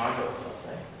graded modules, let's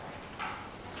say.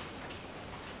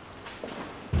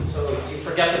 So you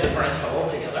forget the differential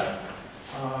altogether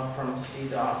from C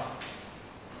dot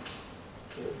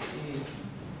to D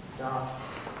dot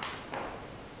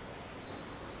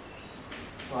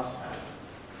plus n.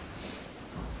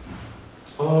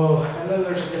 Oh, and then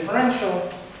there's a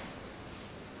differential.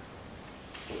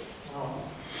 Well,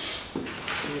 let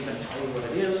me even tell you what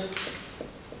it is.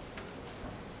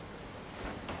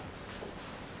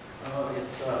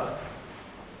 It's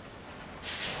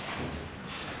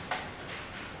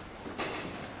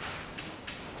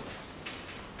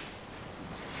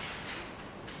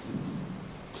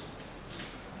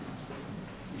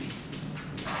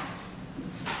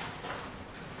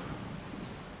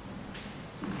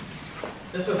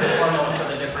this is the formula for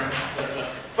the differential. There's a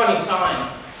funny sign,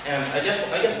 and I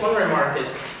guess one remark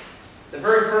is the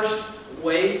very first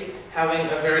way having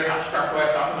a very abstract way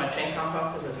of talking about chain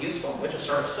complexes is useful, which is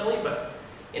sort of silly, but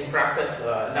in practice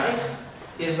nice,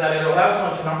 is that it allows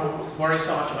one to not worry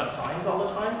so much about signs all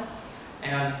the time.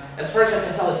 And as far as I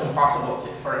can tell, it's impossible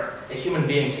for a human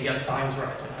being to get signs right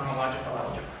in homological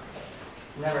algebra.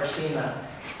 I've never seen a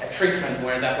treatment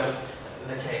where that was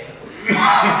the case, at least.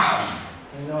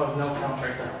 I know of no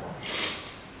counterexample.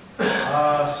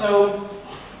 So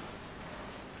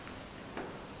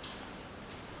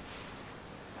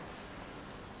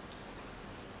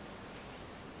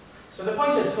the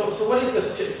point is, so what is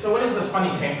this? So what is this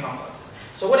funny chain complex?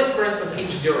 So what is, for instance,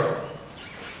 H0?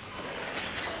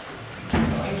 So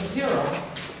H0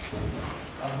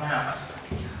 of maps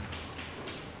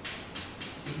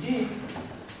CD.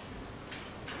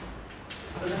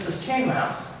 So this is chain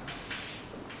maps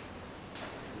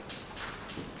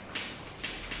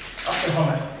of the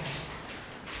homotopy.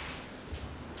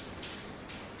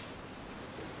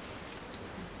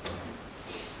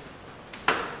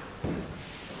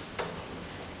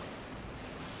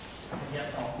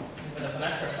 Yes, I'll leave it as an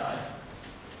exercise.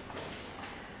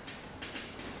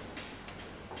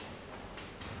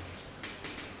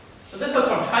 So this is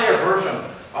some higher version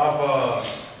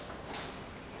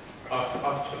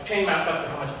chain maps up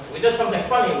to homotopy. We did something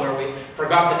funny where we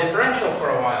forgot the differential for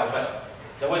a while, but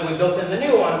the way we built in the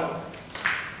new one,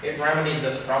 it remedied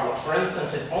this problem. For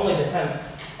instance, it only depends,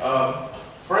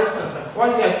 for instance, the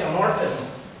quasi-isomorphism,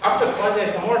 up to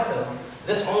quasi-isomorphism,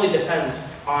 this only depends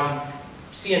on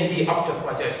C and D up to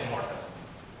quasi-isomorphism.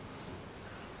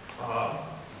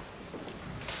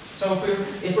 So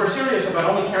if we're serious about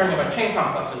only caring about chain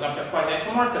complexes up to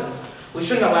quasi-isomorphisms, we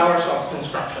shouldn't allow ourselves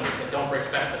constructions that don't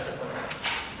respect this equivalence.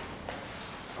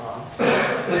 So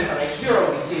at least on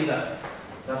H0 we see that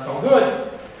that's all good.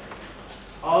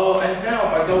 Oh, and now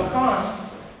by Dokkan,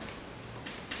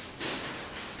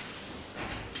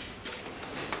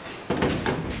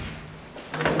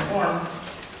 we can form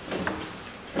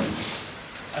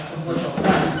a simplicial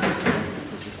set.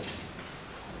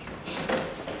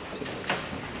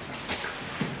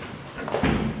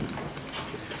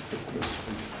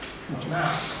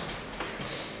 Now,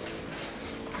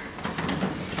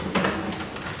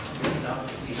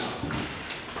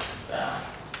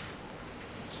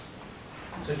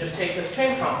 so just take this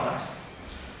chain complex.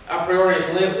 A priori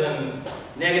it lives in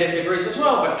negative degrees as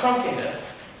well, but truncate it.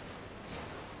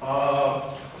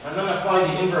 And then apply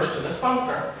the inverse to this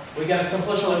functor. We get a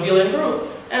simplicial abelian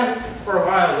group, and for a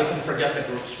while we can forget the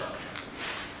group structure.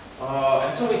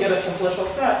 And so we get a simplicial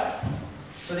set.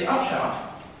 So the upshot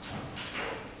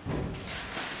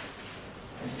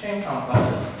is chain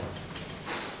complexes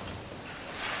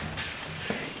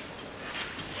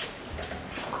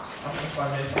up to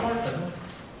quasi-isomorphism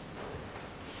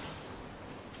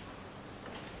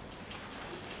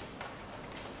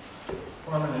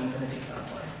form an infinity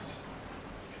complex.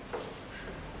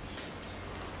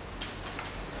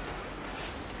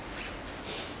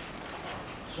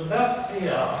 So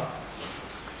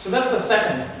that's the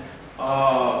second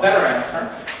better answer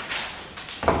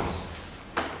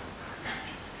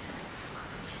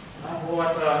of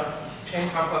what chain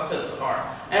complexes are.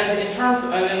 And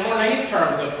in more naive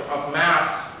terms of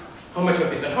maps,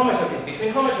 homotopies and homotopies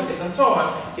between homotopies and so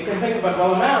on, you can think about,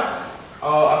 well, a map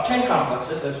of chain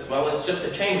complexes as well. It's just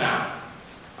a chain map.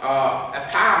 A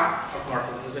path of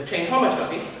morphisms is a chain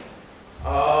homotopy.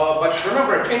 But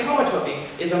remember, a chain homotopy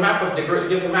is a map of degree,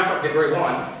 gives a map of degree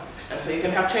 1. And so you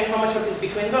can have chain homotopies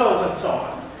between those and so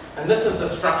on. And this is the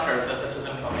structure that this is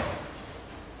encoding.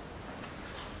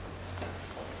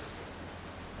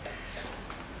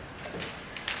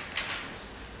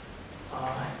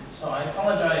 So I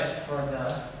apologize for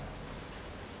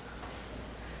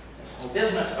this whole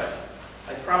business, but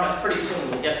I promise pretty soon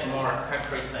we'll get to more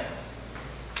concrete things.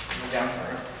 Down to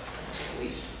earth, at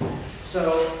least. So,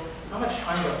 how much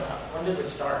time do we have? When did we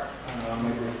start?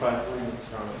 Maybe 5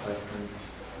 minutes, around 5 minutes.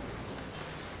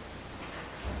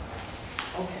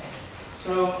 Okay.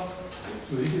 So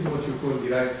this is what you call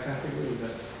derived category,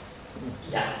 that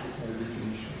yeah. the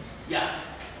definition. Yeah.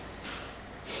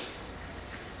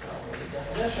 So the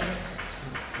definition.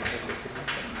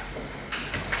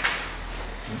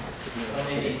 So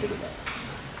maybe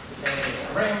it's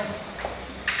a ring.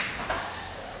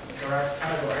 Derived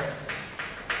category.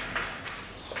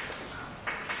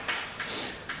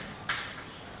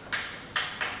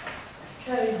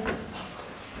 Okay.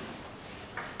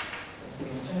 There's the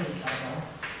infinity category.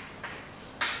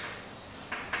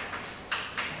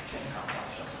 Chain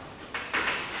complexes.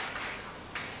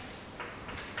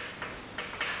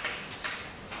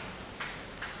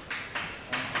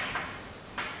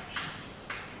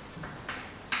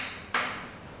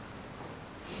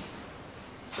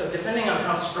 So depending on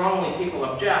how strongly people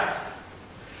object,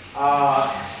 I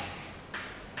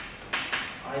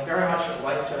very much would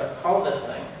like to call this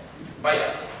thing,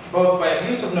 both by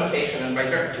abuse of notation and by,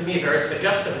 to me, very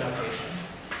suggestive notation.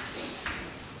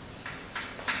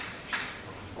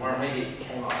 Or maybe it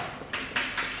came off.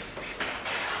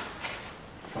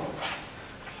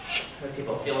 How do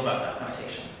people feel about that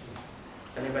notation?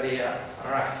 Is anybody,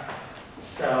 all right.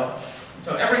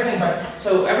 So everything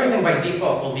by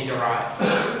default will be derived.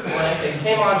 When I say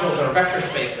K-modules are vector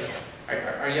spaces,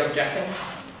 are you objecting?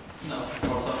 No,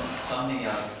 for something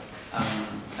else.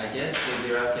 I guess the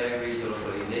derived category is the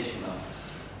localization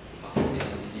of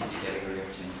this infinity category of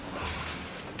chain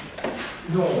complexes.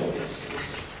 No, it's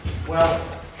well,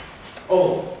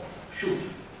 oh, shoot.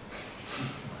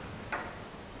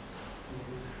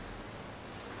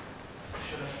 I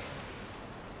should have.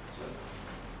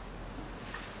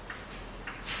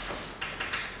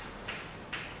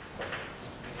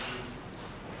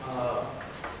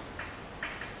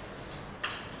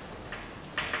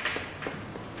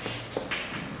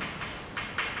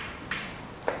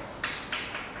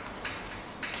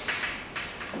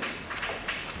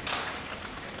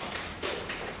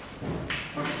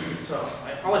 So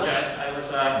I apologize. I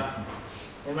was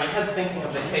in my head thinking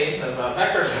of the case of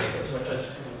vector spaces, which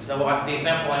is the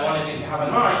example I wanted you to have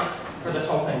in mind for this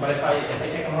whole thing. But if I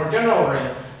take a more general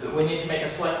ring, we need to make a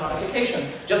slight modification.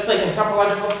 Just like in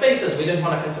topological spaces, we didn't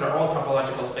want to consider all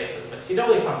topological spaces, but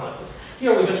CW complexes.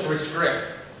 Here we just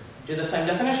restrict, do the same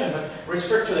definition, but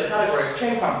restrict to the category of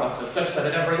chain complexes, such that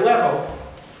at every level,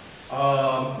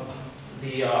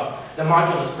 the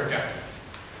module is projective.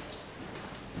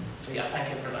 So yeah, thank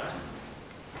you for that.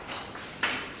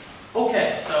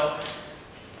 Okay, so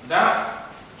that,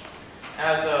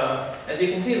 as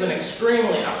you can see, is an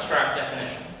extremely abstract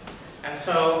definition. And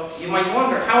so you might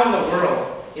wonder, how in the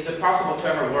world is it possible to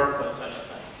ever work with such a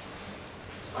thing?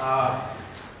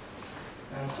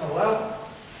 And so, well,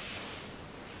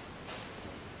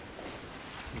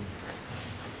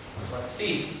 let's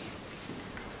see.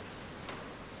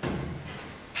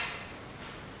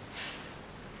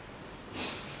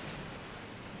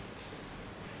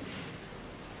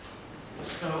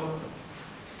 So,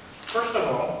 first of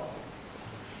all,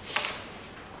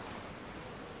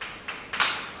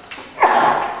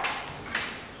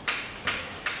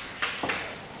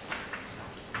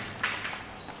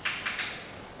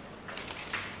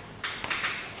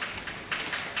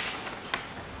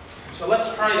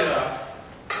 let's try to,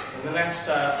 in the next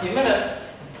few minutes,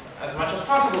 as much as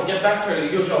possible, get back to the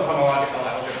usual homological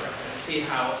algebra and see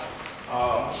how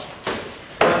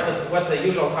what the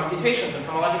usual computations in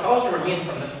homological algebra mean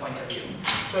from this point of view.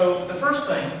 So the first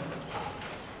thing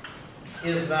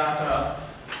is that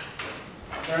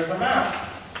there's a map.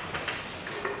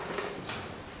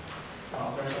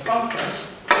 Well, there's a function.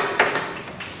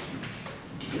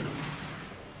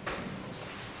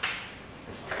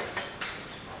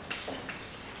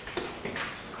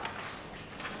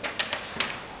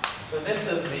 So this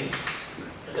is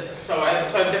so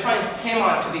I've defined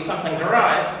K-mod to be something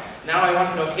derived. Now I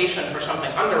want a notation for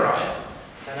something underived,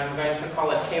 and I'm going to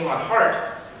call it K-mod heart.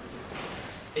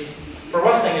 For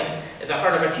one thing, it's the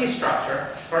heart of a T structure.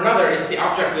 For another, it's the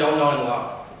object we all know and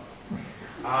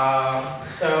love.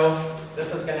 So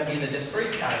this is going to be the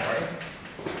discrete category,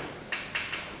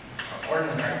 or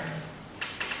ordinary.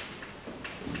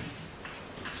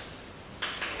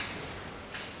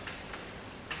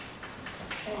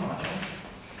 K-modules.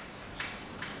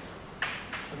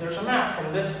 So there's a map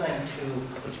from this thing to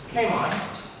K-mod.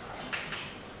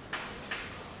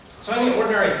 So any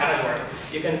ordinary category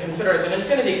you can consider as an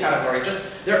infinity category. Just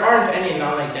there aren't any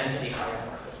non-identity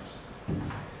isomorphisms.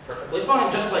 It's perfectly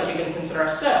fine. Just like you can consider a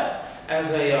set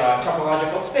as a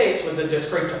topological space with a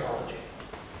discrete topology.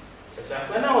 It's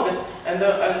exactly analogous, and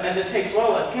it takes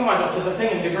a K-module to the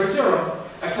thing in degree 0,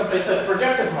 except I said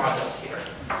projective modules here.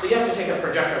 So you have to take a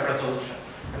projective resolution,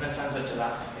 and it sends it to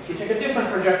that. If you take a different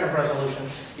projective resolution,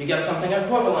 you get something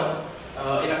equivalent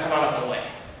in a canonical way.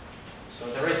 So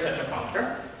there is such a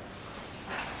functor.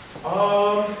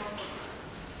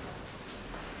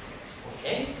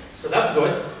 Okay, so that's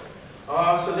good. There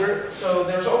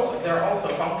are also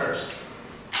functors.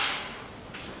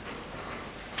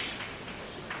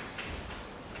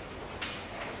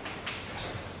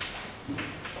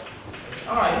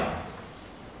 I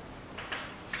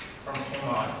from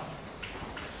K-mod.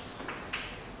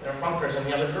 There are functors in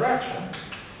the other direction.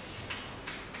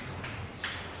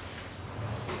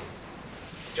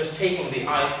 Just taking the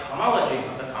I homology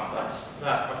of the complex,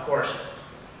 that of course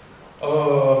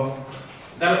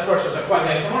is a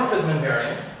quasi-isomorphism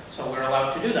invariant, so we're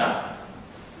allowed to do that.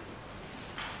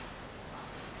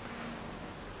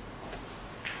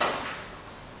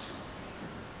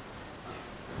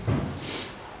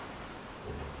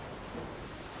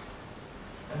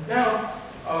 And now,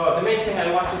 the main thing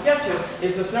I want to get to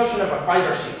is this notion of a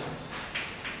fiber sequence.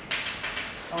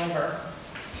 Fiber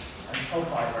and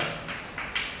cofiber.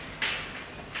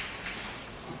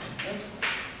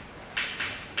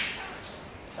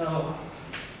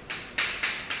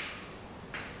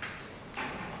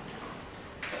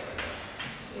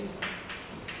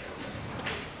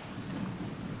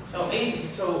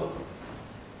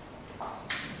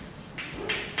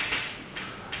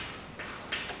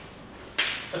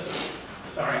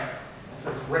 Sorry, this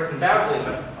is written badly,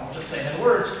 but I'll just say it in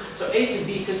words. So A to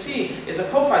B to C is a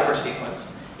cofiber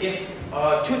sequence if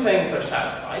two things are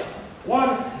satisfied.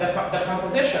 One, the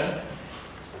composition.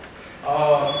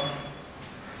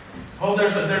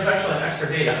 There's actually an extra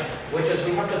data, which is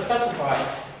we have to specify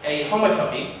a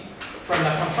homotopy from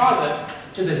the composite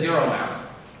to the 0 map.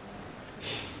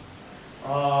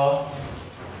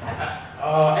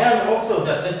 And also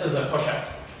that this is a push-out.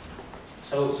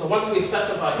 So once we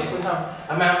specify, if we have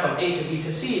a map from A to B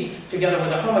to C, together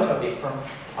with a homotopy from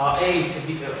A to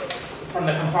B, from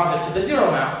the composite to the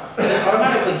 0 map, this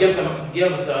automatically exactly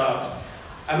gives a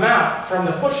map from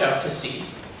the pushout to C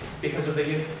because of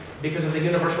the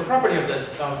universal property of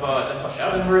this the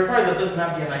pushout, and we require that this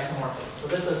map be an isomorphic. So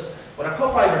this is what a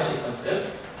cofiber sequence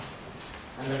is,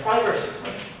 and the fiber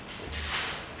sequence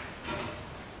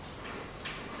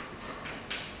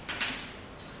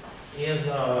is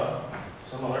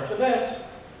similar to this,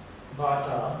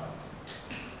 but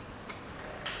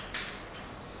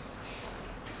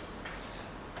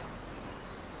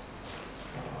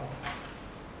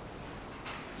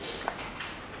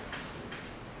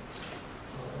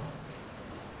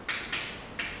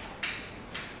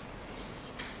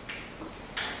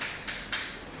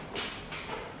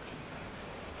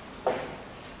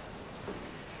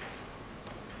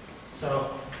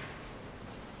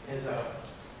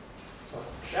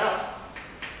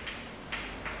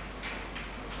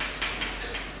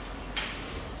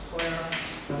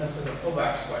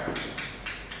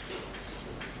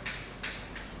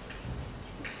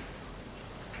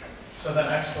so then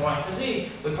x to y to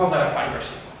z, we call that a fiber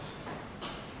sequence.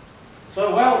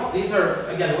 So, well, these are,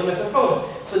 again, limits of codes.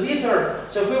 So these are,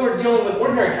 so if we were dealing with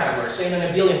ordinary categories, say in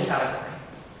an abelian category,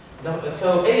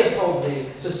 so A is called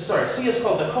C is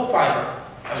called the cofiber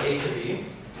of A to B,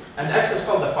 and X is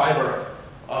called the fiber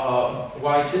of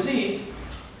Y to Z.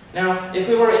 Now, if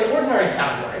we were in ordinary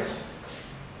categories,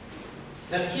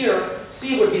 then here,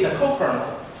 C would be the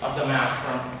co-kernel of the map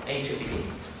from A to B,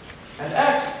 and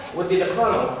X would be the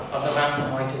kernel of the map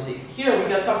from Y to Z. Here we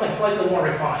get something slightly more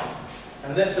refined,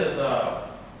 and this is the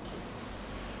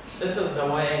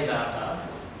way that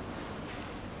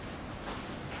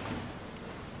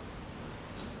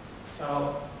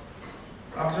so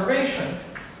observation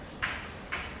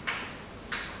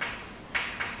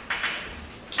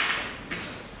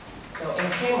so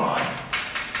in K-mod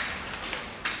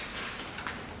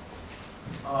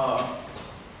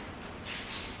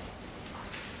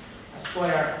a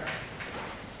square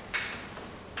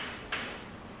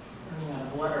running out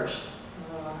of letters.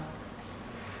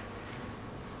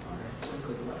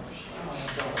 Good letters.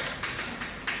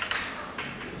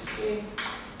 C.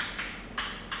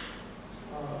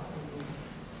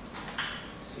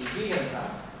 CD, in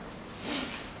fact.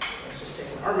 Let's just take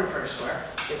an arbitrary square.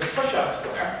 Is a push-out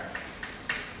square.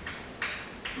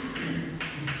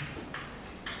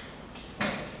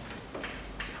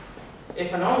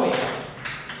 If and only if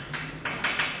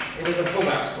it is a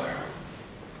pullback square.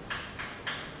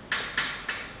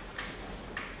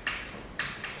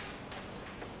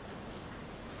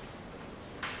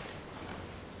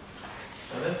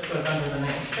 So this goes under the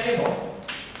name stable.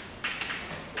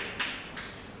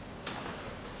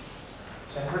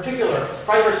 So in particular,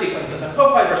 fiber sequences and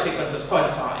cofiber sequences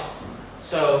coincide.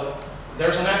 So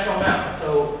there's an actual map.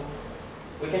 So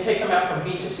we can take the map from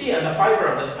B to C, and the fiber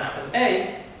of this map is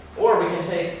A, or we can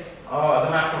take the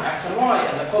map from X and Y,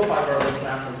 and the cofiber of this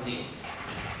map is Z.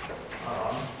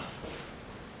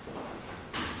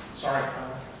 Sorry,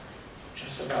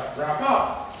 just about to wrap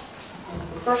up. That's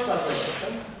the first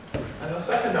observation. And the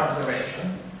second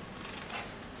observation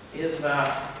is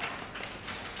that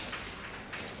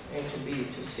A to B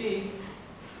to C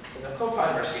is a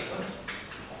cofiber sequence.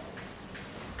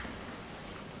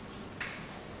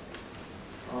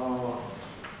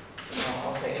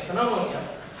 I'll say if and only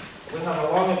if we have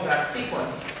a long exact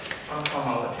sequence on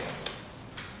homology.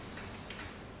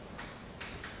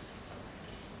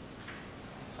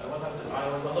 So I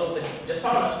was a little bit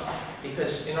dishonest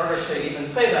because in order to even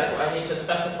say that, I need to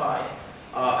specify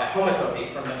a homotopy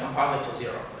from the composite to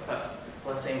 0. That's,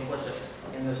 let's say, implicit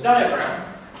in this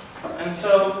diagram. And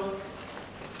so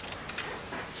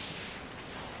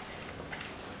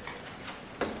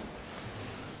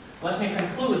let me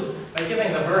conclude by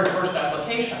giving the very first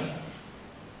application,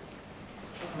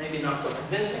 maybe not so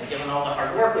convincing given all the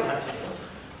hard work we have to do,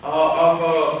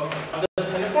 of this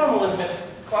kind of formalism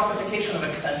is classification of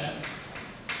extensions.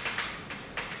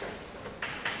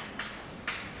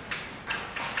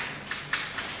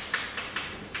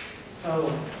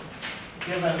 So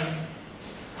given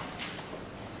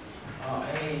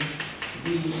A, B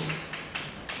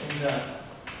in the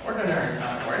ordinary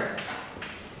category,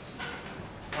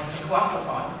 I want to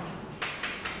classify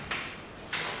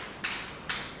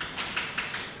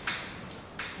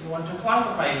we want to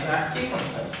classify exact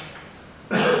sequences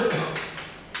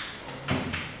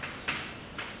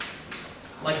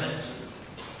like this.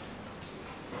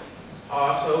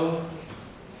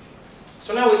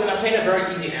 So now we can obtain a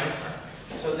very easy answer.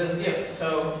 So this gives,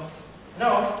 so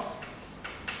no,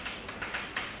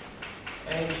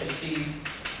 A to C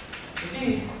to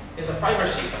D is a fiber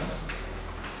sequence.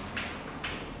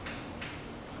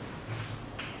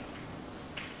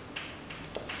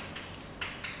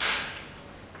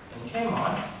 in K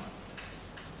mod.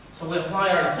 So we apply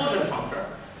our inclusion functor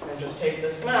and just take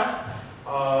this map.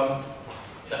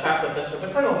 The fact that this was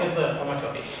a kernel gives a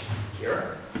homotopy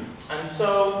here. And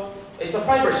so it's a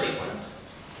fiber sequence.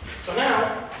 So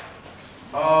now,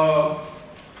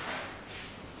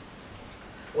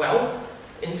 well,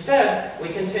 instead we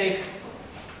can take,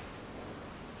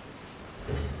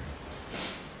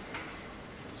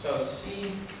 so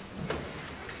C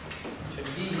to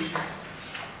B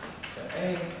to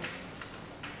A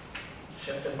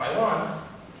shifted by 1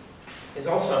 is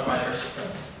also a fiber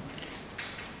sequence.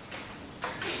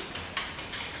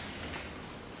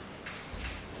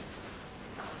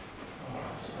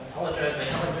 So I apologize, I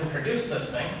haven't introduced this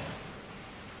thing.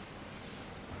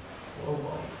 Oh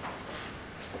boy.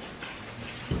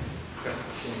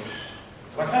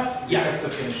 What's that? You Yeah. have to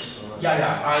finish.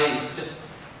 Yeah, I just,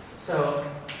 so,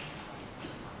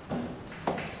 well,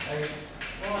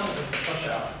 there's the push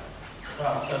out.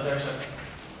 Wow, so there's a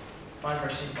fiber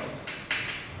sequence.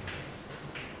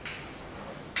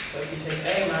 So if you take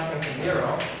A mapping to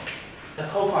 0, the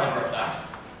cofiber of that,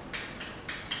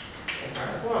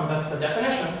 well, that's the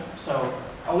definition. So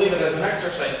I'll leave it as an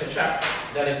exercise to check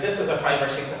that if this is a fiber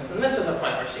sequence, then this is a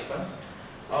fiber sequence.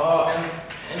 And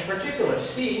in particular,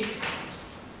 C,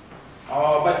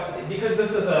 but because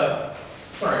this is a,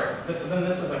 this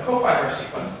is a cofiber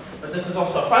sequence, but this is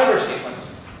also a fiber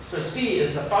sequence. So C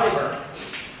is the fiber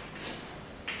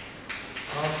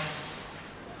of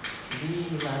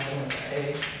B mapping to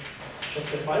A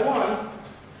shifted by 1.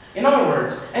 In other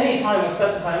words, any time we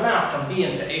specify a map from B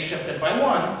into A shifted by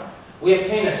 1, we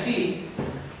obtain a C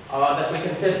that we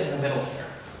can fit in the middle here.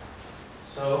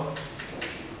 So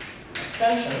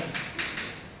extensions,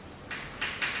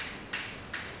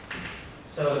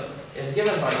 so is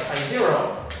given by pi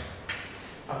 0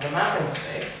 of the mapping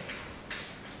space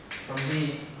from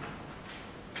B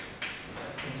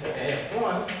into A of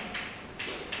 1,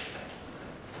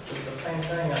 which is the same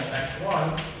thing as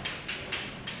x1.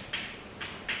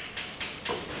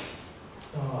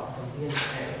 From B into A.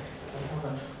 I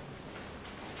haven't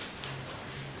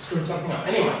screwed something up.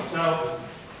 Anyway, so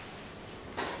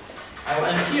I'll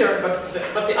end here, but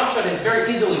the upshot is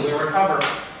very easily we recover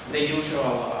the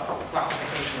usual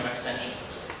classification of extensions.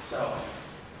 So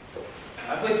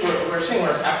at least we're seeing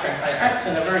we're capturing higher x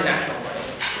in a very natural way.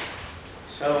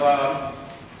 So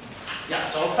yeah,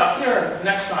 so I'll stop here, and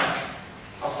next time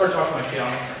I'll start talking about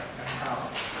geometry and how.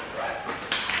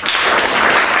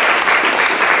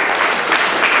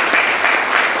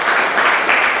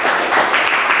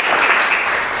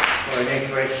 So any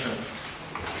questions?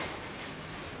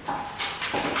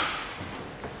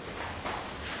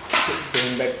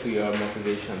 Going back to your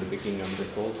motivation at the beginning of the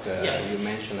talk, Yes. you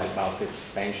mentioned about the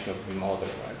extension of the model,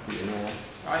 right? Do you know?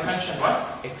 I mentioned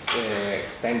what?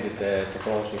 Extended the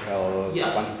topological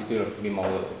Yes. quantity of the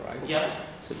model, right? Yes.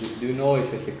 So do you know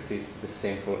if it exists the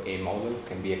same for a model?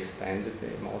 Can be extended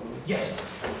a model? Yes.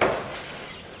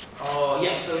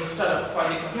 Yes, so instead of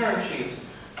quasi-coherent sheaves,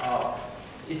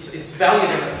 it's valued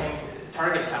in the same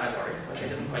target category, which I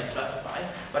didn't quite specify,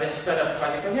 but instead of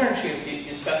quasi-coherent sheaves,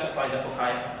 you specify the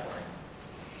Foucault category.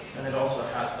 And it also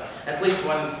has that. At least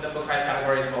when the Foucault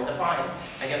category is well defined,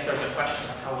 I guess there's a question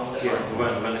of how well defined.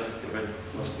 Yeah, when it's defined.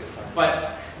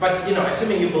 But you know,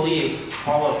 assuming you believe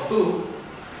all of Fou,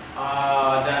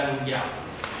 then yeah.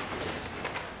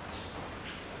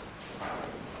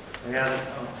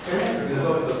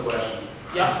 Resolve the question.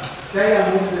 Yeah. Say I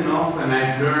moved enough and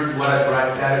I learned what a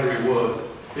derived category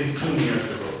was 15 years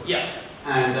ago. Yes.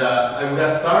 And I would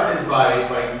have started by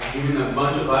giving a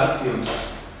bunch of axioms,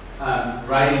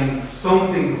 writing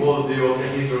something called the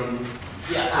octahedron.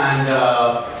 Yes. And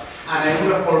I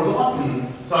would have forgotten.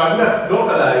 So I would have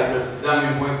localized, as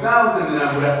Damien pointed out, and then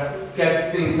I would have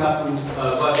kept things up to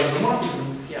isomorphism.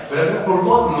 Yes. But I would have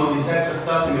forgotten all this extra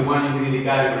stuff in the one utility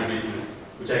category business,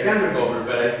 which I can recover,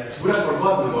 but I would have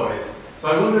forgotten about it. So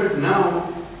I wonder if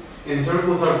now, in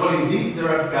circles are calling these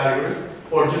derived categories,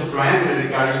 or just triangulated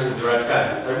categories as derived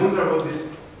categories. I wonder about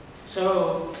this.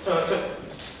 So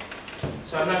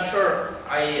I'm not sure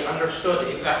I understood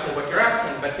exactly what you're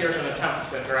asking, but here's an attempt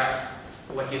to address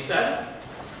what you said,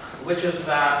 which is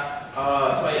that,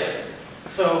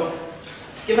 so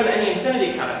given any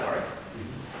infinity category,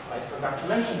 I forgot to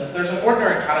mention this, there's an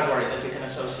ordinary category that you can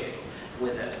associate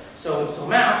with it. So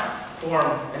maps form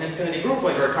an infinity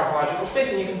groupoid or a topological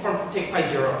space, and you can take pi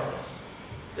 0 of this.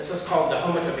 This is called the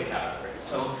homotopy category.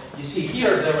 So you see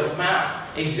here there was maps,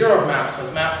 A0 of maps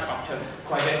has maps up to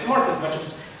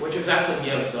quasi-isomorphism, which exactly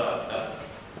gives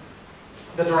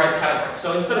the derived category.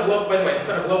 So instead of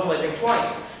localizing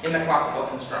twice in the classical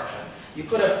construction, you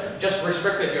could have just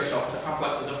restricted yourself to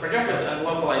complexes of projectives and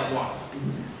localized once.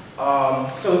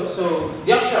 So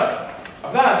the upshot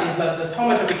of that is that this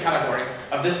homotopy category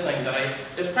of this thing that I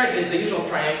described is the usual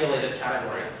triangulated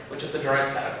category, which is the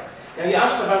derived category. Now you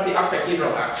asked about the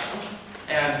octahedral axiom,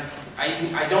 and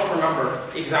I don't remember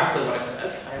exactly what it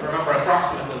says. I remember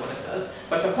approximately what it says.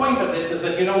 But the point of this is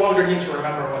that you no longer need to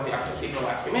remember what the octahedral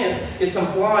axiom is. It's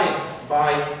implied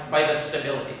by this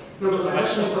stability. No, but the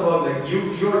question is about like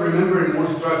you're remembering more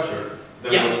structure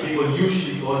than what people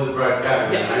usually call the derived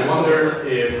categories. Yes, I wonder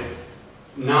if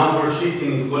now we're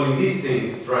shifting to calling these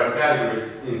things derived categories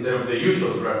instead of the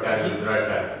usual derived categories, derived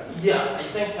categories. Yeah, I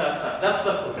think that's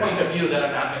the point of view that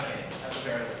I'm advocating at the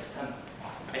very least. And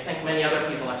I think many other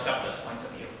people accept this point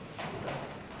of view.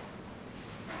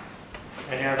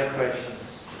 Any other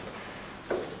questions?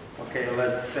 Okay,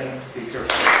 let's thank speakers.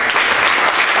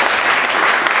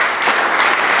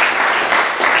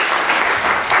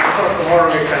 So tomorrow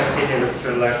we continue with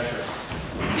 3 lectures.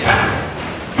 Yes.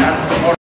 And tomorrow